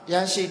ရ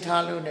ရှိ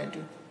ထားလို့နဲ့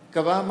တူက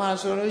ဘာမှာ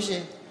ဆိုလို့ရှိရ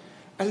င်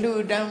အလှူ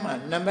အတန်းမှာ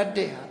နံပါတ်1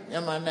ဟာမြ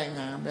န်မာနိုင်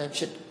ငံပဲ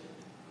ဖြစ်တယ်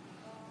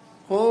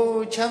ဟို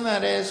ချမ်းသာ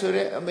တယ်ဆို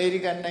တဲ့အမေရိ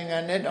ကန်နိုင်ငံ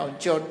နဲ့တောင်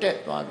ကြော်တက်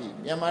သွားပြီ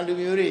မြန်မာလူ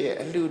မျိုးတွေရဲ့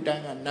အလှူအတ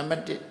န်းကနံပါ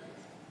တ်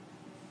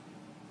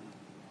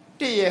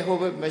1ရဲ့ဟို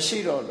ဘက်မရှိ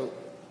တော့လို့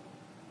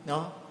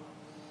နော်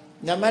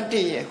နံပါတ်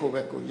1ရဲ့ဟိုဘ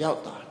က်ကိုရော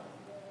က်သွား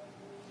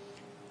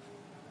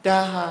ဒါ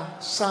ဟာ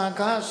စာ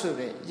ကားဆို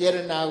တဲ့ယရ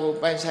နာကို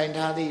ပိုင်ဆိုင်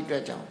ထားသည့်အတွ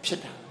က်ကြောင့်ဖြ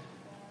စ်တာ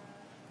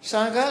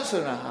စာကား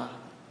ဆိုတာဟာ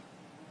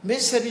မ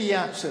စ္စရိယ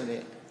ဆို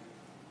တဲ့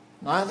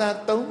ငါသာ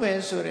သုံးမယ်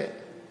ဆိုတဲ့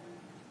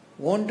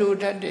ဝန်တို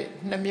တတ်တဲ့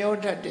နှမျော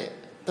တတ်တဲ့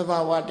သဘာ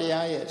ဝတ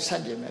ရားရဲ့ဆ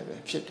န့်ကျင်ဘက်ပဲ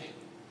ဖြစ်တယ်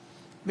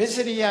မစ္စ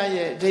ရိယ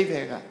ရဲ့အဓိပ္ပာ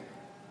ယ်က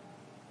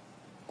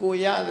ကို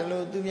ရသ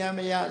လိုသူများမ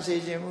ရစေ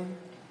ခြင်းဘူး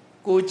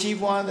ကိုကြီး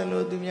ပွားသ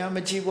လိုသူများမ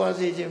ကြီးပွား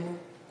စေခြင်းဘူး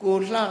ကို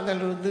လှသ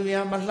လိုသူ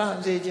များမလှ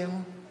စေခြင်း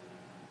ဘူး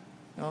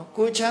နော်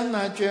ကိုချမ်း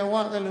သာကြွယ်ဝ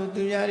သလို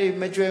သူများတွေ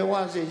မကြွယ်ဝ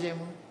စေခြင်း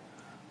ဘူး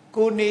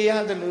ကိုနေရ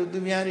သလိုသူ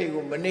များတွေ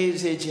ကိုမနေ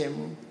စေခြင်း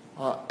ဘူး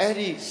ဟောအဲ့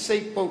ဒီစိ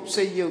တ်ပုတ်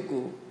စိတ်ယုတ်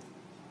ကို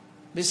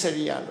မစ္စ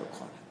ရိယလို့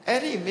ခေါ်တယ်အဲ့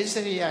ဒီမစ္စ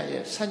ရိယ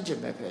ရဲ့ဆန့်ကျင်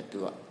ဘက်ပဲသူ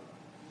က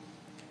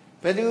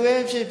ဘယ်သူပဲ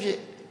ဖြစ်ဖြစ်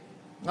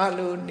ငါ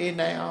လိုနေ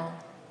နိုင်အောင်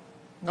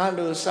ငါ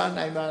လိုစား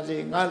နိုင်ပါစေ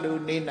ငါလို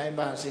နေနိုင်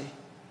ပါစေ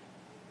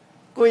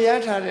ကိုရ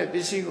ထားတဲ့ပ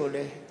စ္စည်းကိုလ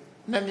ည်း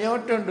နှမျော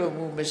တွန့်တုံ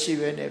မှုမရှိ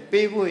ဘဲနဲ့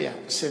ပေးဖို့ရ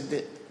အစဉ်သ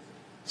စ်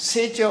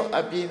ဆေးကြော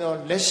အပြင်းသော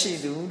လက်ရှိ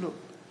သူလို့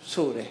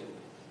ဆိုတယ်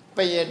ပ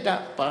ယတ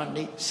ပါ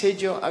ဏိဆေး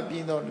ကြောအပြ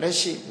င်းသောလက်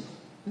ရှိသူ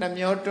နှ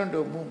မျောတွန့်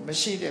တုံမှုမ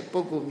ရှိတဲ့ပု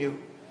ဂ္ဂိုလ်မျိုး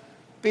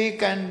ပေး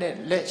ကမ်းတဲ့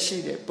လက်ရှိ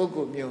တဲ့ပုဂ္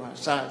ဂိုလ်မျိုးဟာ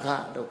စာခ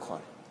လို့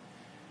ခေါ်တယ်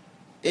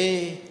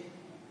အေး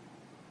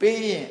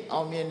ပေးရင်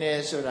အောင်မြင်တယ်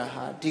ဆိုတာ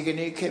ဟာဒီက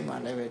နေ့ခေတ်မှာ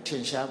လည်းပဲထ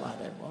င်ရှားပါ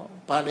တယ်ပေါ့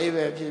ဘာလေး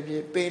ပဲဖြစ်ဖြ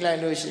စ်ပေးလိုက်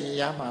လို့ရှိရင်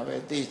ရမှာပဲ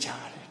သိချ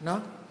တယ်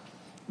နော်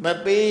မ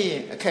ပေးရ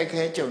င်အခက်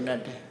ခဲကြုံတ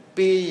တ်တယ်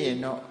ပေးရင်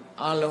တော့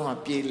အားလုံးဟာ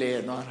ပြေလည်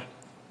သွားတာ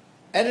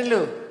အဲ့ဒါ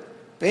လို့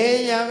ဘယ်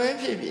ရာပဲ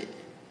ဖြစ်ဖြစ်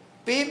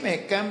ပေးမယ်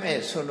ကမ်းမယ်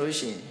ဆိုလို့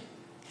ရှိရင်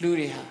လူ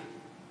တွေဟာ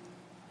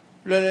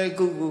လွယ်လွယ်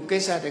ကူကူကိ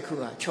စ္စတစ်ခု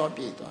ဟာချော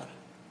ပြေသွားတာ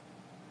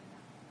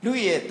လူ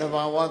ရဲ့သ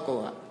ဘာဝကို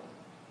က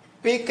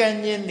ပေးကမ်း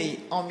ခြင်းသည်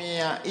အောင်မြင်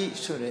ရ၏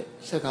ဆိုတဲ့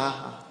စကား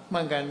ဟာမှ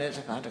န်ကန်တဲ့စ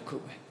ကားတစ်ခု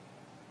ပဲ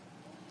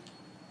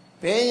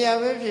ဘယ်ရာ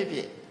ပဲဖြစ်ဖြ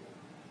စ်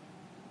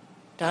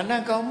ဒါန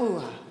ကောင်းမှု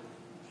ဟာ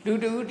လူ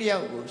တဦးတယော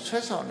က်ကိုဆွဲ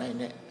ဆောင်နိုင်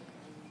တဲ့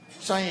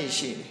စွမ်းရည်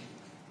ရှိတယ်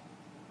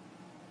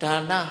ဒါ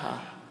နဟာ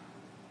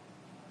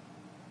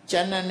ကျ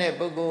မ်းတဲ့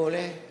ပုဂ္ဂိုလ်လ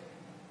ည်း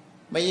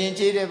မယဉ်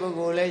ကျေးတဲ့ပုဂ္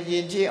ဂိုလ်လည်းယ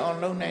ဉ်ကျေးအောင်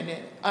လုပ်နိုင်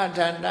တဲ့အ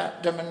ဒါန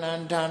ဓမ္မနံ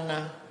ဒါန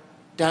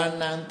ဒါ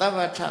နံသဗ္ဗ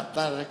ထ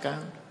တာရကံ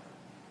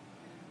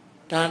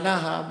ဒါန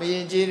ဟာမယ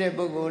ဉ်ကျေးတဲ့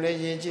ပုဂ္ဂိုလ်လ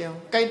ည်းယဉ်ကျေးအောင်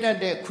ကြိုက်တတ်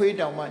တဲ့ခွေး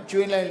တောင်မှ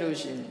ကျွေးလိုက်လို့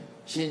ရှိရင်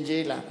ယဉ်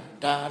ကျေးလာ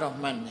တာဒါကတော့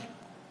မှန်တယ်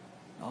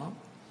နော်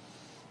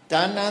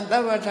ဒါနံသ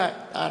ဗ္ဗထ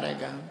တာရ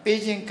ကံပေး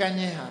ခြင်းကမ်း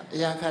ခြင်းဟာအ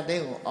ရာခတ်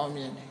တဲ့ကိုအောင်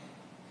မြင်တယ်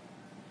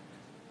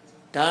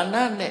ဒါန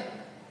နဲ့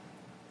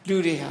လူ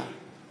တွေဟာ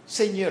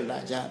စိတ်ညွတ်လာ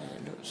ကြတယ်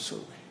လို့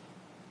ဆိုတယ်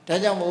ဒါ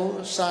ကြောင့်မို့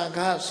စာခ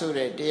ဆို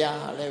တဲ့တရား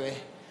ဟာလည်းပဲ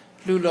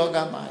လူလောက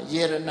မှာ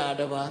ယေရနာ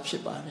တစ်ပါးဖြ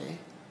စ်ပါတယ်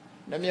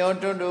နှမျော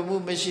တွန့်တိုမှု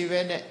မရှိဘဲ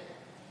နဲ့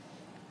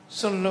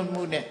စွန့်လွတ်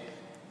မှုနဲ့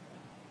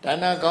ဒါ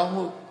နကောင်း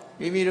မှု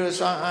မိမိတို့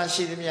စွမ်းအား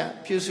ရှိသမျှ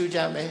ပြုစုကြ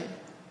မယ်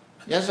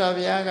မြတ်စွာ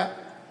ဘုရားက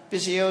ပ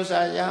စ္စည်းဥစ္စာ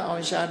ရအော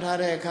င်ရှာထား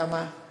တဲ့အခါ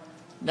မှာ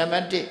နံပါ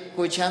တ်1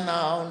ကိုချမ်းသာ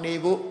အောင်နေ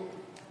ဖို့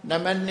နံ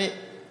ပါတ်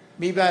2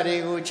မိဘတွေ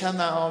ကိုချမ်း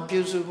သာအောင်ပြု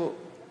စုဖို့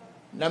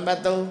နံပါ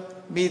တ်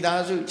3မိ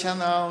သားစုချမ်း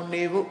သာအောင်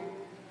နေဖို့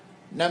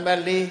နံပါ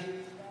တ်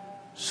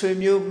4ဆွေ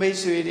မျိုးမိတ်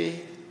ဆွေတွေ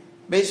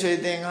မိတ်ဆွေ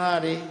သင်္ဃာ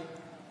တွေ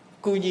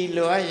ကုညီ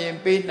လိုအပ်ရင်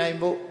ပေးနိုင်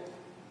ဖို့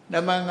နံ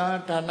ပါတ်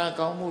5ဒါန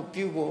ကောင်းမှု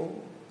ပြုဖို့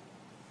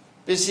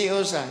ပစ္စည်းဥ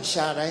စ္စာ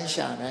ရှာတိုင်း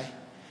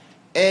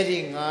အဲ့ဒီ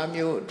5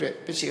မျိုးအတွက်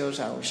ပစ္စည်းဥစ္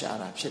စာကိုရှာ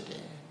တာဖြစ်တ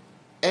ယ်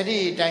အဲ့ဒီ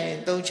အတိုင်း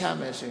သုံးချ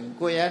မယ်ဆိုရင်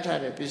ကိုရထား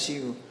တဲ့ပစ္စ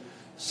ည်းကို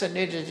စန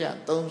စ်တကျ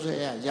သုံးဆွဲ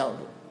ရရောက်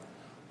လို့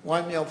ဝ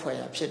မ်းမြောက်ဖွယ်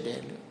ရဖြစ်တ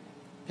ယ်လို့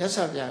မြတ်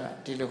စွာဘုရားက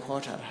ဒီလို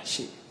ခေါ်ထားတာ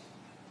ရှိ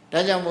ဒါ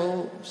ကြောင့်မို့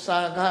စာ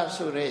ခ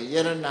ဆိုတဲ့ယ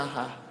ရနာ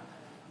ဟာ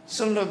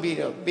စွန့်လွတ်ပြီး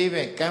တော့ပေး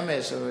မဲ့ကမ်း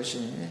မဲ့ဆိုလို့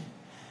ရှိရင်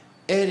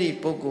အဲ့ဒီ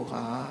ပုဂ္ဂိုလ်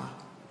ဟာ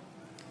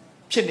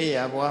ဖြစ်နေရ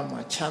ဘဝမှာ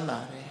ချမ်းသာ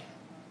တယ်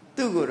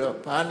သူ့ကိုတော့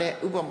ဘာနဲ့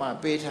ဥပမာ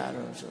ပေးထား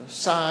တော့ဆို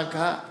စာခ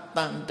တ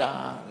န္တာ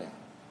တဲ့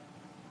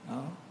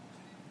နော်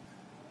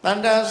တ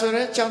န္တာဆို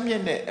တဲ့ကြောင့်မြ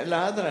င့်တဲ့အ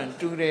လားတရံ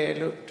တူတယ်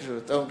လို့သူ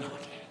တို့သုံးထား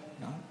တယ်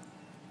နော်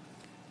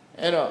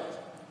အဲ့တော့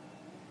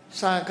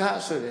စာခ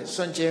ဆိုတဲ့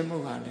စွန့်ကြဲမှု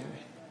ဟာလည်းပဲ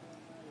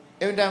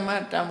အဝိဓမ္မ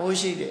တန်ဖိုး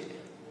ရှိတဲ့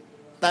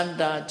တန္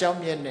တာကြောင့်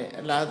မြင့်တဲ့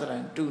အလားတရံ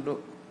တူ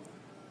လို့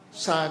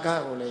စာခ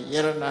ကိုလည်းယ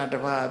ရနာတ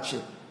စ်ပါးအဖြ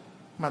စ်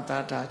မှတ်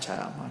သားထားချ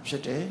ရမှာဖြ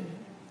စ်တယ်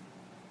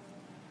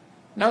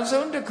နောက်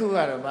ဆုံးတစ်ခုက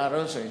တော့ဘာ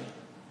လို့ဆိုရင်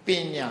ပ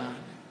ညာ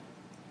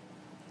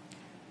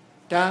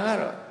ဒါက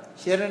တော့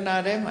ယရနာ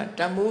ထဲမှာတ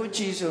န်ဖိုးအ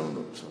ကြီးဆုံး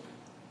လို့ဆိုတာ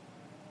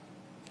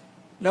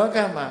လောက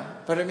မှာ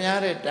ဗရမ ्या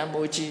တဲ့တန်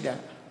ဖိုးကြီးတာ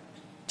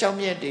ကြောင့်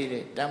မြတ်တဲ့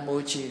တန်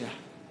ဖိုးကြီးတာ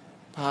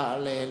ဘာ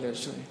လဲလို့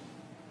ဆိုရင်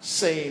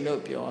စိတ်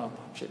လို့ပြောရ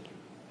မှာဖြစ်တယ်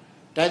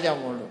ဒါကြော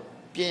င့်မို့လို့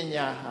ပ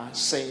ညာဟာ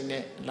စိတ်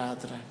နဲ့လာ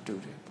သရတူ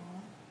တယ်ပေါ့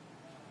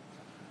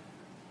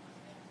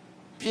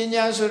ပ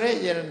ညာဆိုတဲ့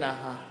ယရနာ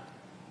ဟာ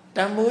တ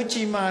န်ဖိုး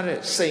ကြီးမားတဲ့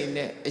စိတ်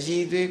နဲ့အ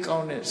ည်သွေးကော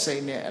င်းတဲ့စိ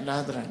တ်နဲ့အ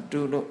လားတရ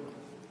တူလို့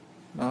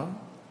နော်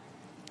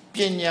ပ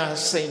ညာ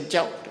စိန်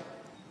ကြောက်တယ်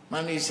မ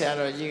န္တိဆရာ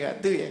တော်ကြီးက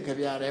သူ့ရဲ့ကြ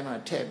ပြထဲမှာ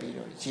ထည့်ပြီး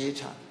တော့ရေး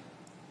ထား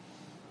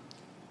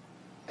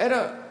အဲ့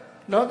တော့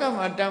လောက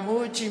မှာတန်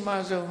ဖိုးအကြီး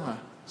မားဆုံးဟာ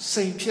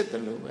စိန်ဖြစ်တ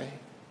ယ်လို့ပဲ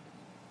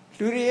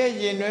လူတွေရဲ့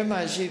ရင်ထဲမှာ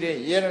ရှိတဲ့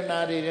ယရနာ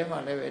တွေထဲမှာ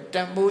လည်းပဲတ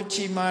န်ဖိုး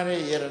ကြီးမား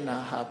တဲ့ယရနာ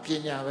ဟာပ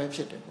ညာပဲဖြ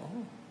စ်တယ်ပေါ့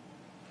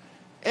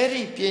အဲ့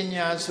ဒီပ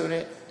ညာဆို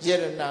တဲ့ယ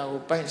ရနာ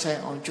ကိုပိုင်ဆိုင်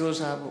အောင်ကြိုး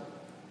စားဖို့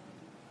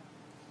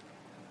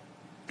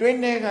တွင်း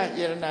ထဲက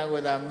ယရနာကို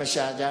သာမ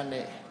ရှာကြ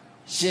နဲ့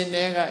ရှင်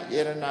ထဲကယ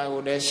ရနာ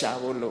ကိုလည်းရှာ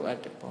ဖို့လိုအပ်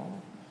တယ်ပေါ့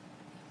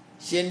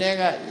ရှင်ထဲ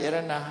ကယရ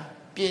နာ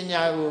ပ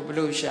ညာကိုဘယ်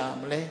လိုရှာ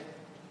မလဲ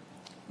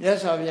မြတ်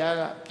စွာဘုရား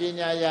ကပ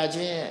ညာရခြ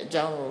င်းရဲ့အ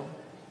ကြောင်းကို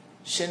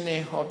ရှင်းလ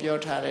င်းဟောပြော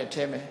ထားတဲ့အ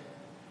ထဲမှာ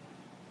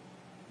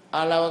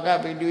အာလဝက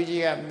ပိတု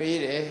ကြီးကမေး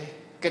တယ်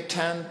က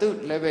ထံတု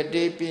လည်းပဲ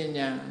တေပ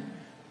ညာ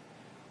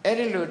အဲ့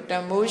ဒီလိုတ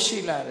န်မိုးရှိ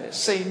လာတဲ့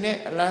စိတ်နဲ့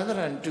အလားတ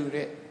ရံတူ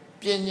တဲ့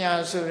ပညာ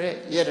ဆိုတဲ့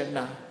ယရ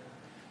နာ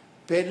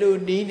ဘယ်လို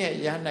နည်းနဲ့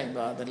ရနိုင်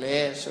ပါသလဲ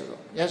ဆို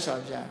တော့မြတ်စွာ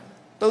ဘုရား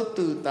သုတ်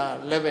တုတာ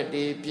လည်းပဲ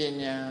တေပ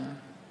ညာ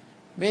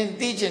မင်း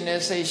သိကျင်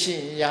တဲ့စိတ်ရှိရ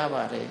င်ရ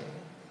ပါတယ်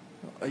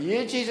အ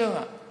ရေးကြီးဆုံးက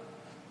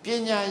ပ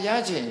ညာရ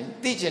ခြင်း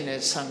သိကျင်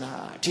တဲ့ဆန္ဒ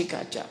အဓိက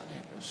ကြတ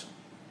ယ်လို့ဆို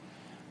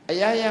အ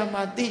ရာရာ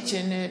မှာသိကျ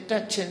င်တဲ့တ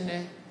တ်ကျင်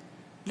တဲ့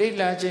လေ့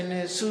လာခြင်း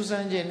နဲ့စူးစ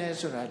မ်းခြင်းနဲ့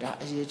ဆိုတာဒါ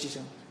အရေးကြီး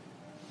ဆုံး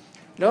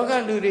လောက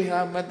လူတွေဟာ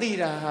မသိ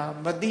တာဟာ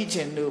မသိခြ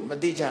င်းလို့မ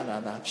သိကြတာ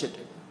သာဖြစ်တ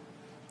ယ်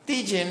သိ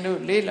ခြင်းလို့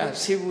လေ့လာ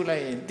ဆေးဘူးလို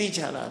က်ရင်သိ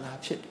ကြတာသာ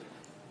ဖြစ်တယ်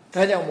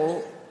ဒါကြောင့်မို့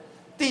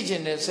သိခြ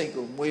င်းတဲ့စိတ်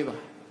ကိုမွေးပါ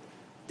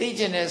သိ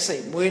ခြင်းတဲ့စိ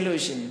တ်မွေးလို့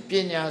ရှိရင်ပ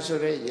ညာဆို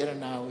တဲ့ယရ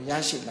နာကိုရ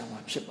ရှိလာမှာ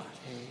ဖြစ်ပါ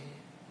တယ်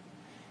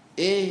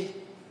အေး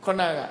ခု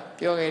နက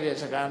ပြောခဲ့တဲ့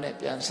စကားနဲ့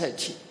ပြန်ဆက်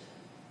ကြည့်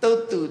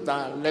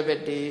Totuta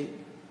levete,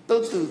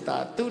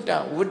 totuta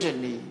tuta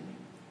wudani.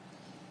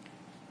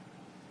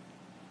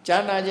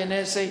 Jana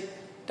genesi,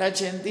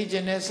 tachin di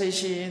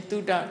genesi,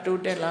 tuta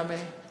tuta lame,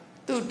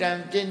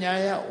 tutan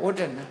pinyaya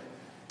wudana,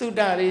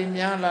 tuta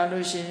rimya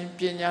lalushin,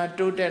 pinya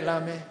tuta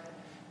lame,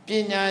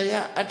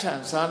 pinyaya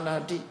atan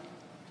sanadi,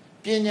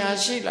 pinya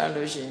shila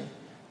lushin,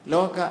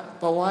 loka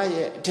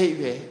pawaye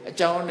tebe, a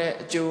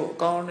jaune, jo,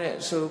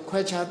 gone, so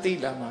quachati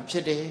lama,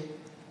 pide,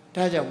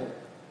 tajamu.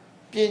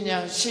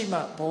 Pinya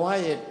shima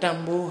pawaye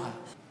tambuha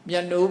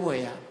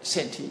mianoboya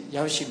senti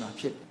yaushima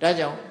pit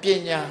dajang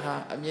pinya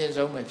ha amye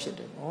zong me phit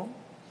de no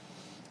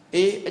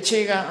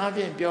ache kan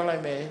apyin pyo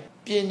lai me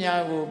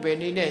pinya ko be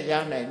ni ne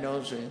ya nai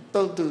no so yin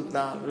tottu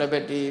ta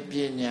labati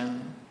pinya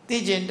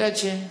ti jin tat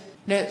chin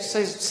ne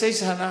sai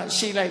sana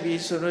shi lai bi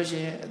so lo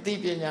shin ati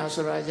pinya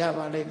so ra ya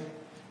ba lai me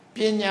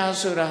pinya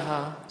so ra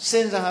ha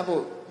sin sa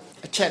bu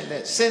achet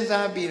le sin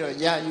sa bi ro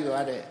ya yu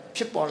ya de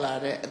phit paw la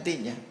de ati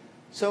nya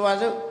so ba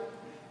so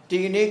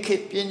ဒီနေ့ခေ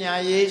တ်ပညာ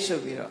ရေးဆို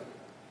ပြီးတော့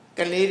က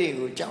လေးတွေ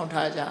ကိုကြောင်း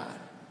ထားကြ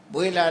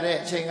မွေးလာတဲ့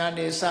အချိန်က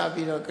နေစ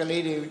ပြီးတော့က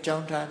လေးတွေကိုကြော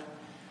င်းထား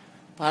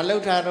ဘာလု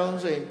ပ်ထားတော့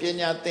ဆိုရင်ပ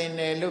ညာသင်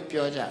တယ်လို့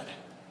ပြောကြတယ်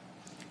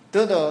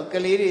သို့တော့က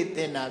လေးတွေသ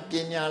င်တာပ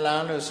ညာ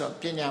လားလို့ဆို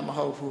ပညာမ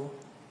ဟုတ်ဘူး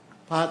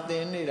ဘာသ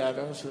င်နေတာ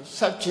တော့ဆို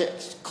subject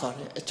ခေါ်တ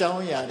ယ်အကြော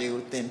င်းအရာတွေ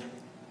ကိုသင်တာ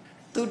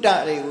သုတ္တ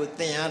တွေကို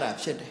သင်ရတာ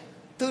ဖြစ်တယ်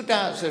သုတ္တ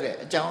ဆိုတဲ့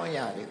အကြောင်းအ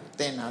ရာတွေကို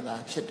သင်တာ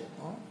ဖြစ်တယ်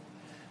နော်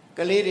က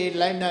လေးတွေ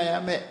လိုက်နာရ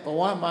မယ်ဘ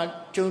ဝမှာ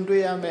ကြုံ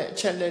တွေ့ရမယ်အ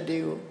ချက်လက်တွေ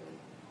ကို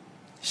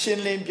ရှ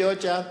င်းလင်းပြော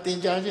ကြားသင်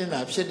ကြားခြင်း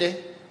သာဖြစ်တယ်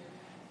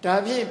ဒါ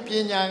ဖြင့်ပ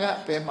ညာက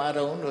ဘယ်မှာ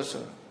တုံးလို့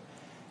ဆို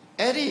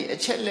အဲ့ဒီအ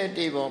ချက်လက်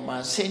တွေပေါ်မှာ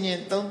ဆင်ញင်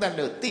သုံးသပ်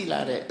လို့သိလာ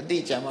တဲ့အတိ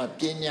အကျမှ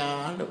ပညာ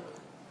လို့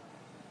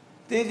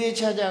တည်တည်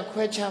ချာချာ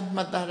ခွဲခြား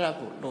မှတ်သားရ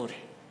ဖို့လိုတ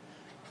ယ်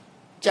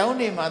ကျောင်း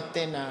တွေမှာသ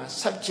င်တာ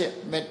subject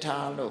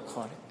matter လို့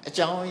ခေါ်တယ်အ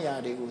ကြောင်းအရာ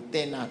တွေကိုသ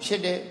င်တာဖြ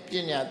စ်တယ်ပ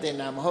ညာသင်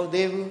တာမဟုတ်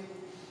သေးဘူး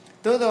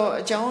သို့တော့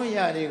အကြောင်းအ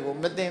ရာတွေကို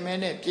မသိမဲ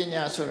နဲ့ပ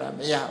ညာဆိုတာမ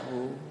ရ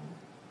ဘူး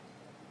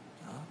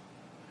နော်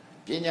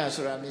ပညာ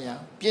ဆိုတာမရ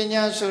ပ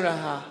ညာဆိုတာ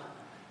ဟာ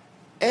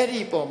အဲ့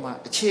ဒီပုံမှာ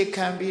အခြေ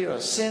ခံပြီး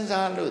တော့စဉ်း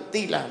စားလို့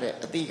သိလာတဲ့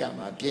အတိက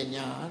မှာပ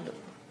ညာလို့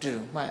ဒီ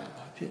လိုမှတ်ရ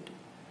မှာဖြစ်တယ်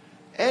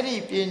အဲ့ဒီ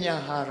ပညာ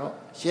ဟာတော့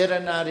ယေရ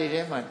နာတွေ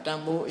ထဲမှာတန်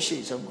ဖိုးအရှိ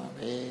ဆုံးပါ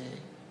ပဲ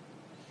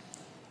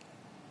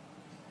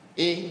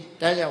အေး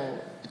ဒါကြောင့်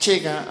အခြေ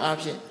ခံအား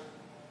ဖြင့်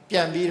ပြ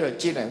န်ပြီးတော့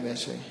ကြည့်လိုက်မယ်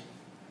ဆိုရင်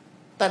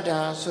တတ္တာ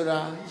ဆိုတာ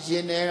ယ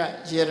င်ထဲက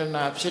ယေရ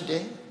နာဖြစ်တ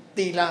ယ်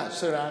သီလ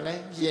ဆိုတာလ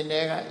ည်းယင်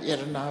ထဲကယေ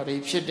ရနာတွေ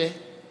ဖြစ်တယ်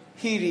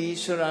ဟိရိ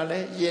ဆိုတာလ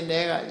ည်းယင်ထဲ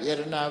ကယေ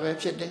ရနာပဲ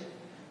ဖြစ်တယ်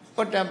ပ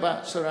တ္တပ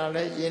ဆိုတာလ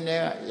ည်းယင်ထဲ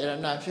ကယေရ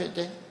နာဖြစ်တ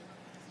ယ်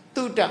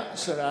တုတ္တ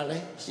ဆိုတာလ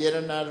ည်းယေရ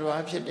နာတစ်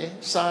ပါးဖြစ်တယ်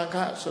စာခ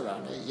ဆိုတာ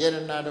လည်းယေရ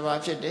နာတစ်ပါး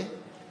ဖြစ်တယ်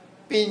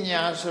ပ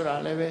ညာဆိုတာ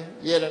လည်းပဲ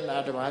ယေရနာ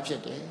တစ်ပါးဖြ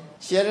စ်တယ်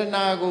ယေရ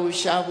နာကို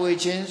ရှာဖွေ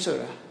ခြင်းဆို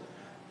တာ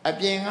အ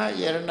ပြင်က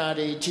ယေရနာ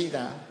တွေကြည့်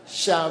တာ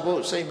ရှာ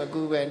ဖို့စိတ်မ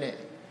ကူပဲနဲ့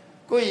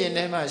ကိုယ်ရင်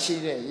ထဲမှာရှိ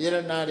တဲ့ယေရ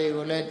နာတွေ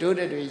ကိုလည်းဒု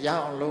တဲ့တွေရအော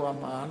င်လုပ်ရ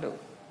မှာလို့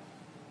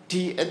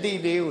ဒီအတိ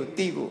လေးကို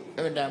သိဖို့အ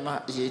မှန်တမ်း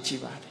အရေး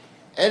ကြီးပါတယ်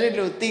အဲ့ဒီ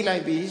လိုသိလို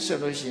က်ပြီဆို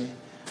လို့ရှိရင်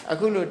အ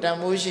ခုလိုတန်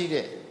ဖိုးရှိ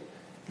တဲ့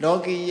လော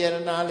ကီယေရ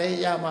နာလည်း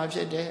ရမှာဖြ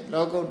စ်တယ်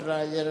လောကုတ္တရာ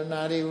ယေရနာ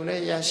တွေကိုလ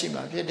ည်းရရှိ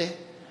မှာဖြစ်တယ်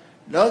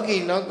လောကီ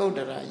လောကုတ္တ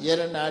ရာယေ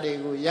ရနာတွေ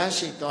ကိုရ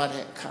ရှိသွား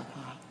တဲ့အခါ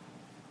မှာ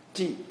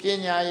ဒီပ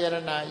ညာယေရ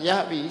နာရ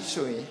ပြီ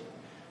ဆိုရင်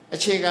အ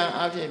ခြေခံ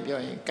အဖြစ်ပြော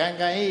ရင်ကံ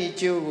ကံ၏အ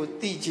ကျိုးကို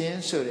သိခြင်း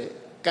ဆိုတဲ့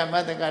ကမ္မ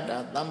တက္ကတာ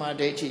သမ္မာ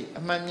ဒိဋ္ဌိ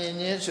အမှန်မြင်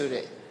ခြင်းဆို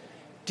တဲ့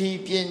ဒီ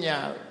ပညာ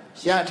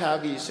ရထား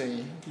ပြီဆိုရ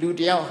င်လူ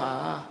တယောက်ဟာ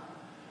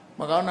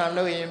မကောင်းတာ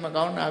လုပ်ရင်မ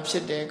ကောင်းတာဖြ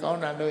စ်တယ်ကောင်း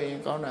တာလုပ်ရင်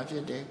ကောင်းတာဖြ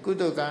စ်တယ်ကု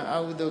သိုလ်ကံအ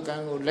ကုသိုလ်ကံ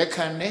ကိုလက်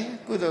ခံတယ်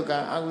ကုသိုလ်ကံ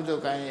အကုသို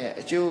လ်ကံရဲ့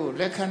အကျိုးကို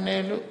လက်ခံတ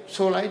ယ်လို့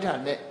ဆိုလိုက်တာ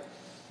နဲ့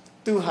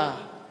သူဟာ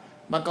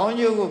မကောင်း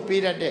ကျိုးကို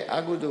ပေးတတ်တဲ့အ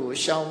ကုသိုလ်ကို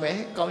ရှောင်မယ်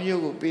ကောင်း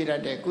ကျိုးကိုပေးတ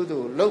တ်တဲ့ကု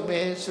သိုလ်ကိုလုပ်မ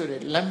ယ်ဆို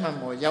တဲ့လက်မှတ်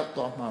မော်ရောက်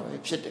သွားမှာပဲ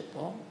ဖြစ်တယ်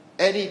ပေါ့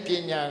အဲ့ဒီပ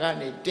ညာက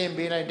နေတင်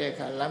ပေးလိုက်တဲ့အ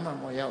ခါလက်မှတ်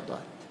မော်ရောက်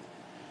သွား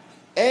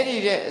အဲ့ဒီ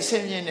တဲ့အဆ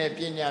င့်မြင့်တဲ့ပ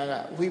ညာက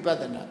ဝိပ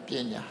ဿနာပ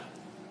ညာ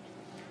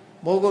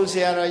မိုးကုတ်ဆ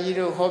ရာတော်ကြီး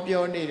တို့ဟော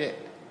ပြောနေတဲ့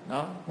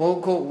နော်မိုး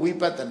ကုတ်ဝိ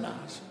ပဿနာ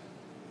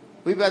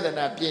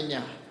ပ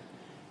ညာ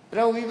အဲ့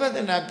တော့ဝိပဿ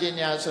နာပ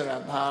ညာဆိုတာ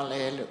ဘာ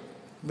လဲလို့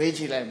မေး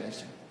ကြည့်လိုက်မယ်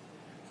ဆို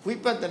ဝိ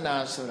ပဿနာ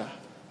ဆိုတာ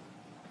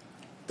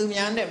သူ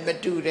များနဲ့မ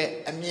တူတဲ့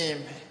အမြင်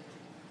ပဲ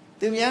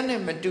သူများ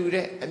နဲ့မတူ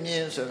တဲ့အမြ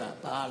င်ဆိုတာ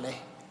ဘာလဲ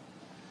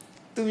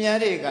သူများ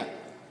တွေက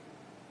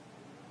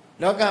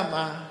လောက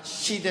မှာ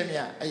ရှိသ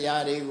မျှအရာ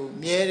တွေကို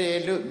မြဲတယ်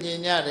လို့မြင်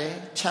ကြတယ်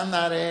ချမ်း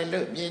သာတယ်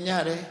လို့မြင်ကြ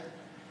တယ်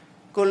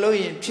ကိုလို့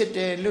ရင်ဖြစ်တ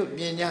ယ်လို့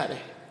မြင်ကြတ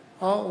ယ်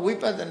ဟောဝိ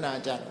ပဿနာ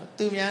ကြတော့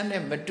သူများ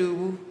နဲ့မတူ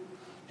ဘူး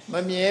မ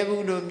မြဲ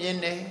ဘူးလို့မြင်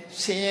တယ်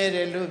ဆင်းရဲတ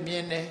ယ်လို့မြ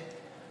င်တယ်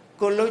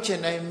ကိုလို့ချင်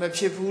တိုင်းမ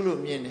ဖြစ်ဘူး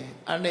လို့မြင်တယ်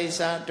အနိစ္စ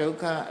ဒုက္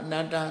ခအန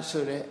တ္တ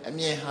ဆိုတဲ့အ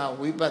မြင်ဟာ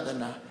ဝိပဿ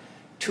နာ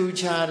ထူး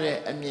ခြားတဲ့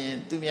အမြင်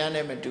သူများ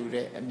နဲ့မတူ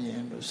တဲ့အမြင်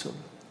လို့ဆို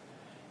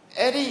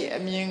အဲ့ဒီအ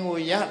မြင်ကို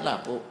ရလာ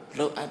ဖို့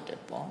လိုအပ်တ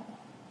ယ်ပေါ့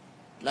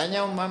လမ်း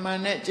ကြောင်းမှန်မှ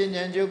န်နဲ့ကျင့်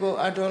ကြံကြိုးကို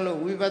အထောက်လို့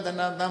ဝိပဿ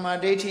နာသမ္မာ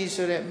ဒိဋ္ဌိ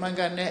ဆိုတဲ့မှန်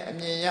ကန်တဲ့အ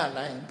မြင်ရ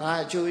လာရင်ဘာ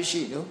အကျိုး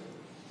ရှိလို့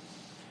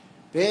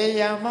ဘယ်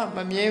ရာမှမ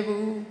မြဲ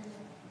ဘူး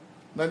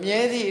မမြဲ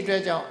သည့်အတွ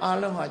က်ကြောင့်အ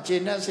လုံးဟာကျေ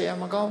နပ်เสีย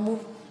မကောင်း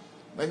ဘူး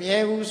မမြဲ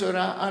ဘူးဆို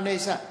တာအနိ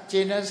စ္စ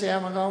ကျေနပ်เสีย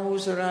မကောင်း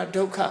ဘူးဆိုတာ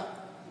ဒုက္ခ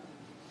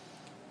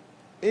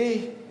အေး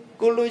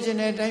ကိုလိုချင်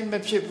တဲ့အတိုင်းမ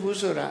ဖြစ်ဘူး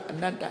ဆိုတာအ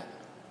နတ္တ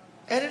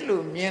အဲ့ဒါ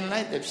လိုမြင်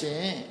လိုက်တဲ့ဖြ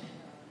င့်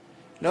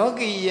လော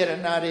ကီယရ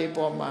နာတွေ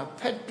ပေါ်မှာ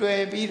ဖက်တွ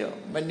ယ်ပြီးတော့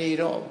မနေ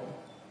တော့ဘူး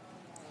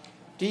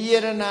ဒီယ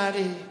ရနာ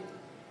တွေ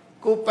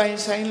ကိုပိုင်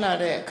ဆိုင်လာ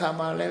တဲ့အခါ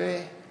မှာလည်းပဲ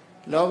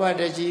လောဘ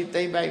တကြီး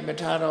သိမ့်ပိုက်မ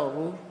ထားတော့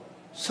ဘူး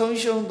ဆုံး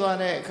ရှုံးသွား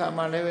တဲ့အခါ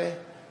မှာလည်းပဲ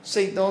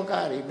စိတ်သောက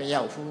တွေမ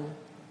ရောက်ဘူး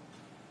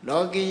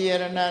လောကီယ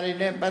ရနာတွေ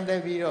နဲ့ပတ်သ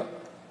က်ပြီးတော့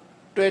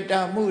တွေ့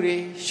တာမှုတွေ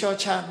လျှော့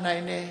ချနို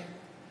င်တယ်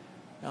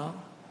နော်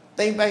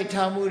သိမ့်ပိုက်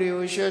ထားမှုတွေ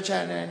ကိုလျှော့ချ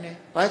နိုင်တယ်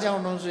ဘာကြော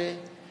င့်လို့ဆိုရင်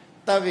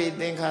တဗ္ဗေ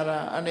သင်္ခါရ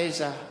အနိစ္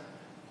စ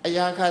အ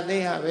ရာခသိ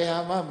ဟာဘယ်ဟာ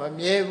မှမ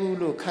မြဲဘူး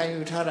လို့ခံ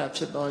ယူထားတာဖြ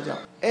စ်သောကြော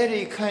င့်အဲ့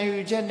ဒီခံယူ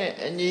ချက်နဲ့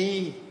အညီ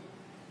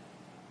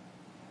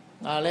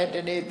ငါလည်း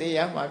ဒီနေ့သိရ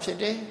မှာဖြစ်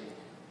တယ်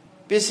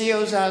ပစ္စည်း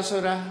ဥစ္စာ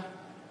ဆိုတာ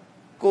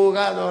ကိုက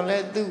တော့လဲ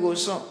သူ့ကို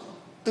စွန့်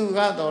သူက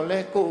တော့လဲ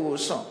ကိုကို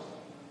စွန့်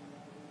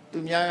သူ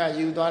များက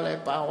ယူသွားလဲ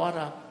ပါဝါ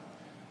တာ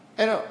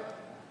အဲ့တော့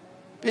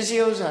ပစ္စ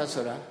ည်းဥစ္စာ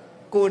ဆိုတာ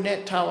ကိုနဲ့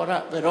ထာဝရ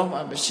ဘယ်တော့မှ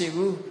မရှိ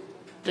ဘူး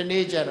ဒီ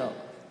နေ့ကျတော့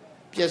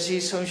ပျက်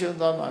စီးဆုံးရှုံး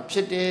သွားမှာဖြ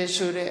စ်တယ်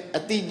ဆိုတဲ့အ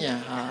သိဉာဏ်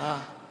ဟာ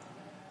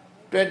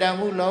တွေ့တာ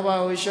မှုလောဘ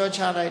ကိုလျှော့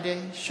ချလိုက်တယ်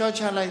လျှော့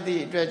ချလိုက်သ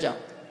ည့်အတွက်ကြော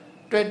င့်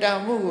တွေ့တာ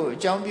မှုကိုအ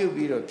ကြောင်းပြု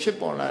ပြီးတော့ဖြစ်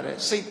ပေါ်လာတဲ့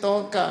စိတ်သော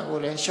ကကို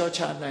လည်းလျှော့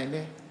ချနိုင်တ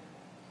ယ်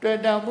တွေ့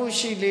တာမှု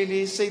ရှိလေ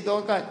လေစိတ်သော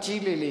က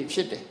ကြီးလေလေဖြ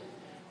စ်တယ်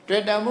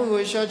တွေ့တာမှု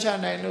ကိုလျှော့ချ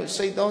နိုင်လို့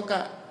စိတ်သောက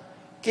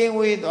ကင်း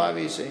ဝေးသွား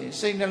ပြီဆိုရင်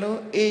စိတ်နှလုံး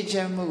အေးချ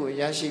မ်းမှုကို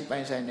ရရှိပို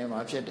င်ဆိုင်နေမှာ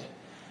ဖြစ်တယ်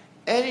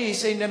အဲ့ဒီ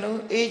စိတ်နှ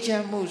လုံးအေးချ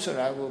မ်းမှုဆို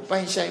တာကိုပို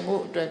င်ဆိုင်မှု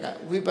အတွက်က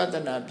ဝိပဿ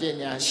နာပ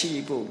ညာရှိ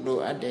ဖို့လို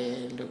အပ်တယ်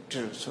လို့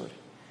သူတို့ဆိုတယ်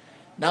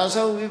နောက်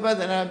ဆုံးဝိပ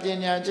ဿနာပ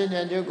ညာကျင့်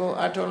ကြံကြုတ်ကို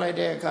အထောက်လိုက်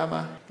တဲ့အခါ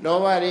မှာလော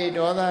ဘတွေ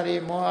ဒေါသတွေ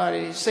မောဟ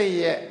တွေစိတ်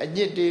ရဲ့အည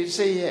စ်တွေ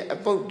စိတ်ရဲ့အ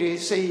ပုတ်တွေ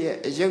စိတ်ရဲ့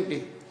အယုတ်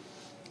တွေ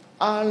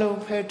အလုံး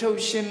ဖယ်ထုတ်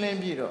ရှင်းလင်း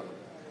ပြီးတော့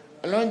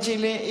အလွန်ကြည်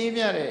လင်အေး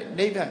မြတဲ့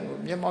နိဗ္ဗာန်ကို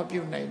မျက်မှောက်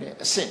ပြုနိုင်တဲ့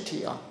အဆင့်ထိ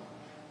အောင်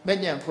မဉ္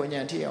ဇဉ်ဖွဉ္ဇ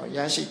ဉ်ထိအောင်ရ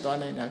ရှိသွား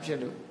နိုင်တာဖြစ်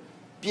လို့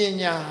ပ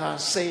ညာဟာ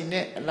စိတ်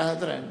နဲ့အလား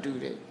တရံတူ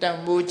တယ်တန်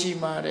ဖိုးကြီး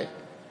မားတဲ့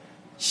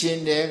ရှင်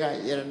တဲ့က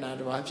ယရဏတ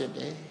စ်ပါးဖြစ်တ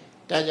ယ်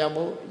ဒါကြောင့်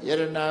မို့ယ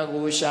ရဏ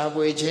ကိုရှာ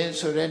ဖွေခြင်း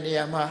ဆိုတဲ့နေ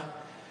ရာမှာ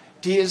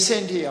ဒီအဆ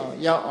င့်ထိအောင်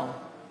ရောက်အောင်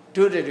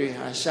တို့တွေ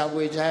ဟာရှာ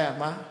ဖွေကြရ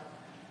မှာ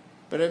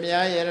ပရမယ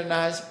ယရဏ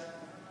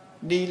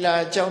နီလာ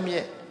ကြောင့်မြ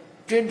က်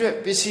တွင်းတွက်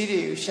ပစ္စည်းတွေ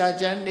ကိုရှာ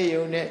ကြမ်း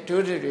နေုံနဲ့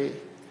တို့တွေ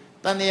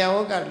တန်တရားဝ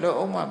ကလွတ်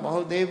အောင်မ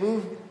ဟုတ်သေး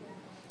ဘူး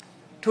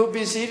ထိုပ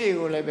စ္စည်းတွေ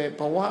ကိုလည်းပဲ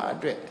ဘဝအ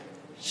တွက်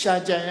ရှာ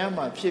ကြံရ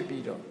မှာဖြစ်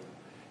ပြီးတော့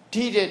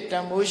ဒီတဲ့တ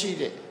န်မိုးရှိ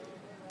တဲ့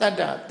တတ္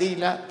တသီ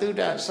လသုဒ္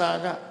ဓစာ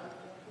က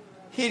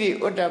ဟိရိ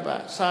ဥတ္တပ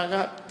စာက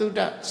သုဒ္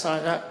ဓစာ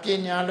ကပ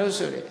ညာလို့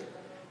ဆိုတဲ့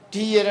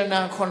ဒီယရဏ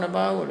9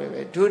ပါးကိုလည်း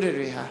ပဲတို့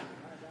တွေဟာ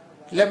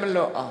လက်မ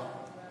လွတ်အောင်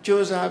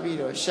ကြိုးစားပြီး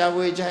တော့ရှာ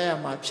ဖွေကြရ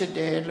မှာဖြစ်တ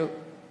ယ်လို့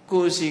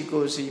ကိုယ်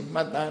စီမှ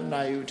တ်သား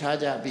နိုင်ယူထား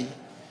ကြပြီး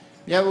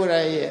မြတ်ဗုဒ္ဓ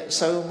ရဲ့အ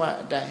ဆုံးအမ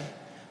အတိုင်း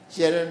ယ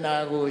ရဏ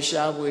ကို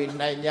ရှာဖွေ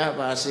နိုင်ကြ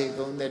ပါစေ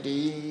ကုန်သတ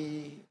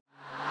ည်း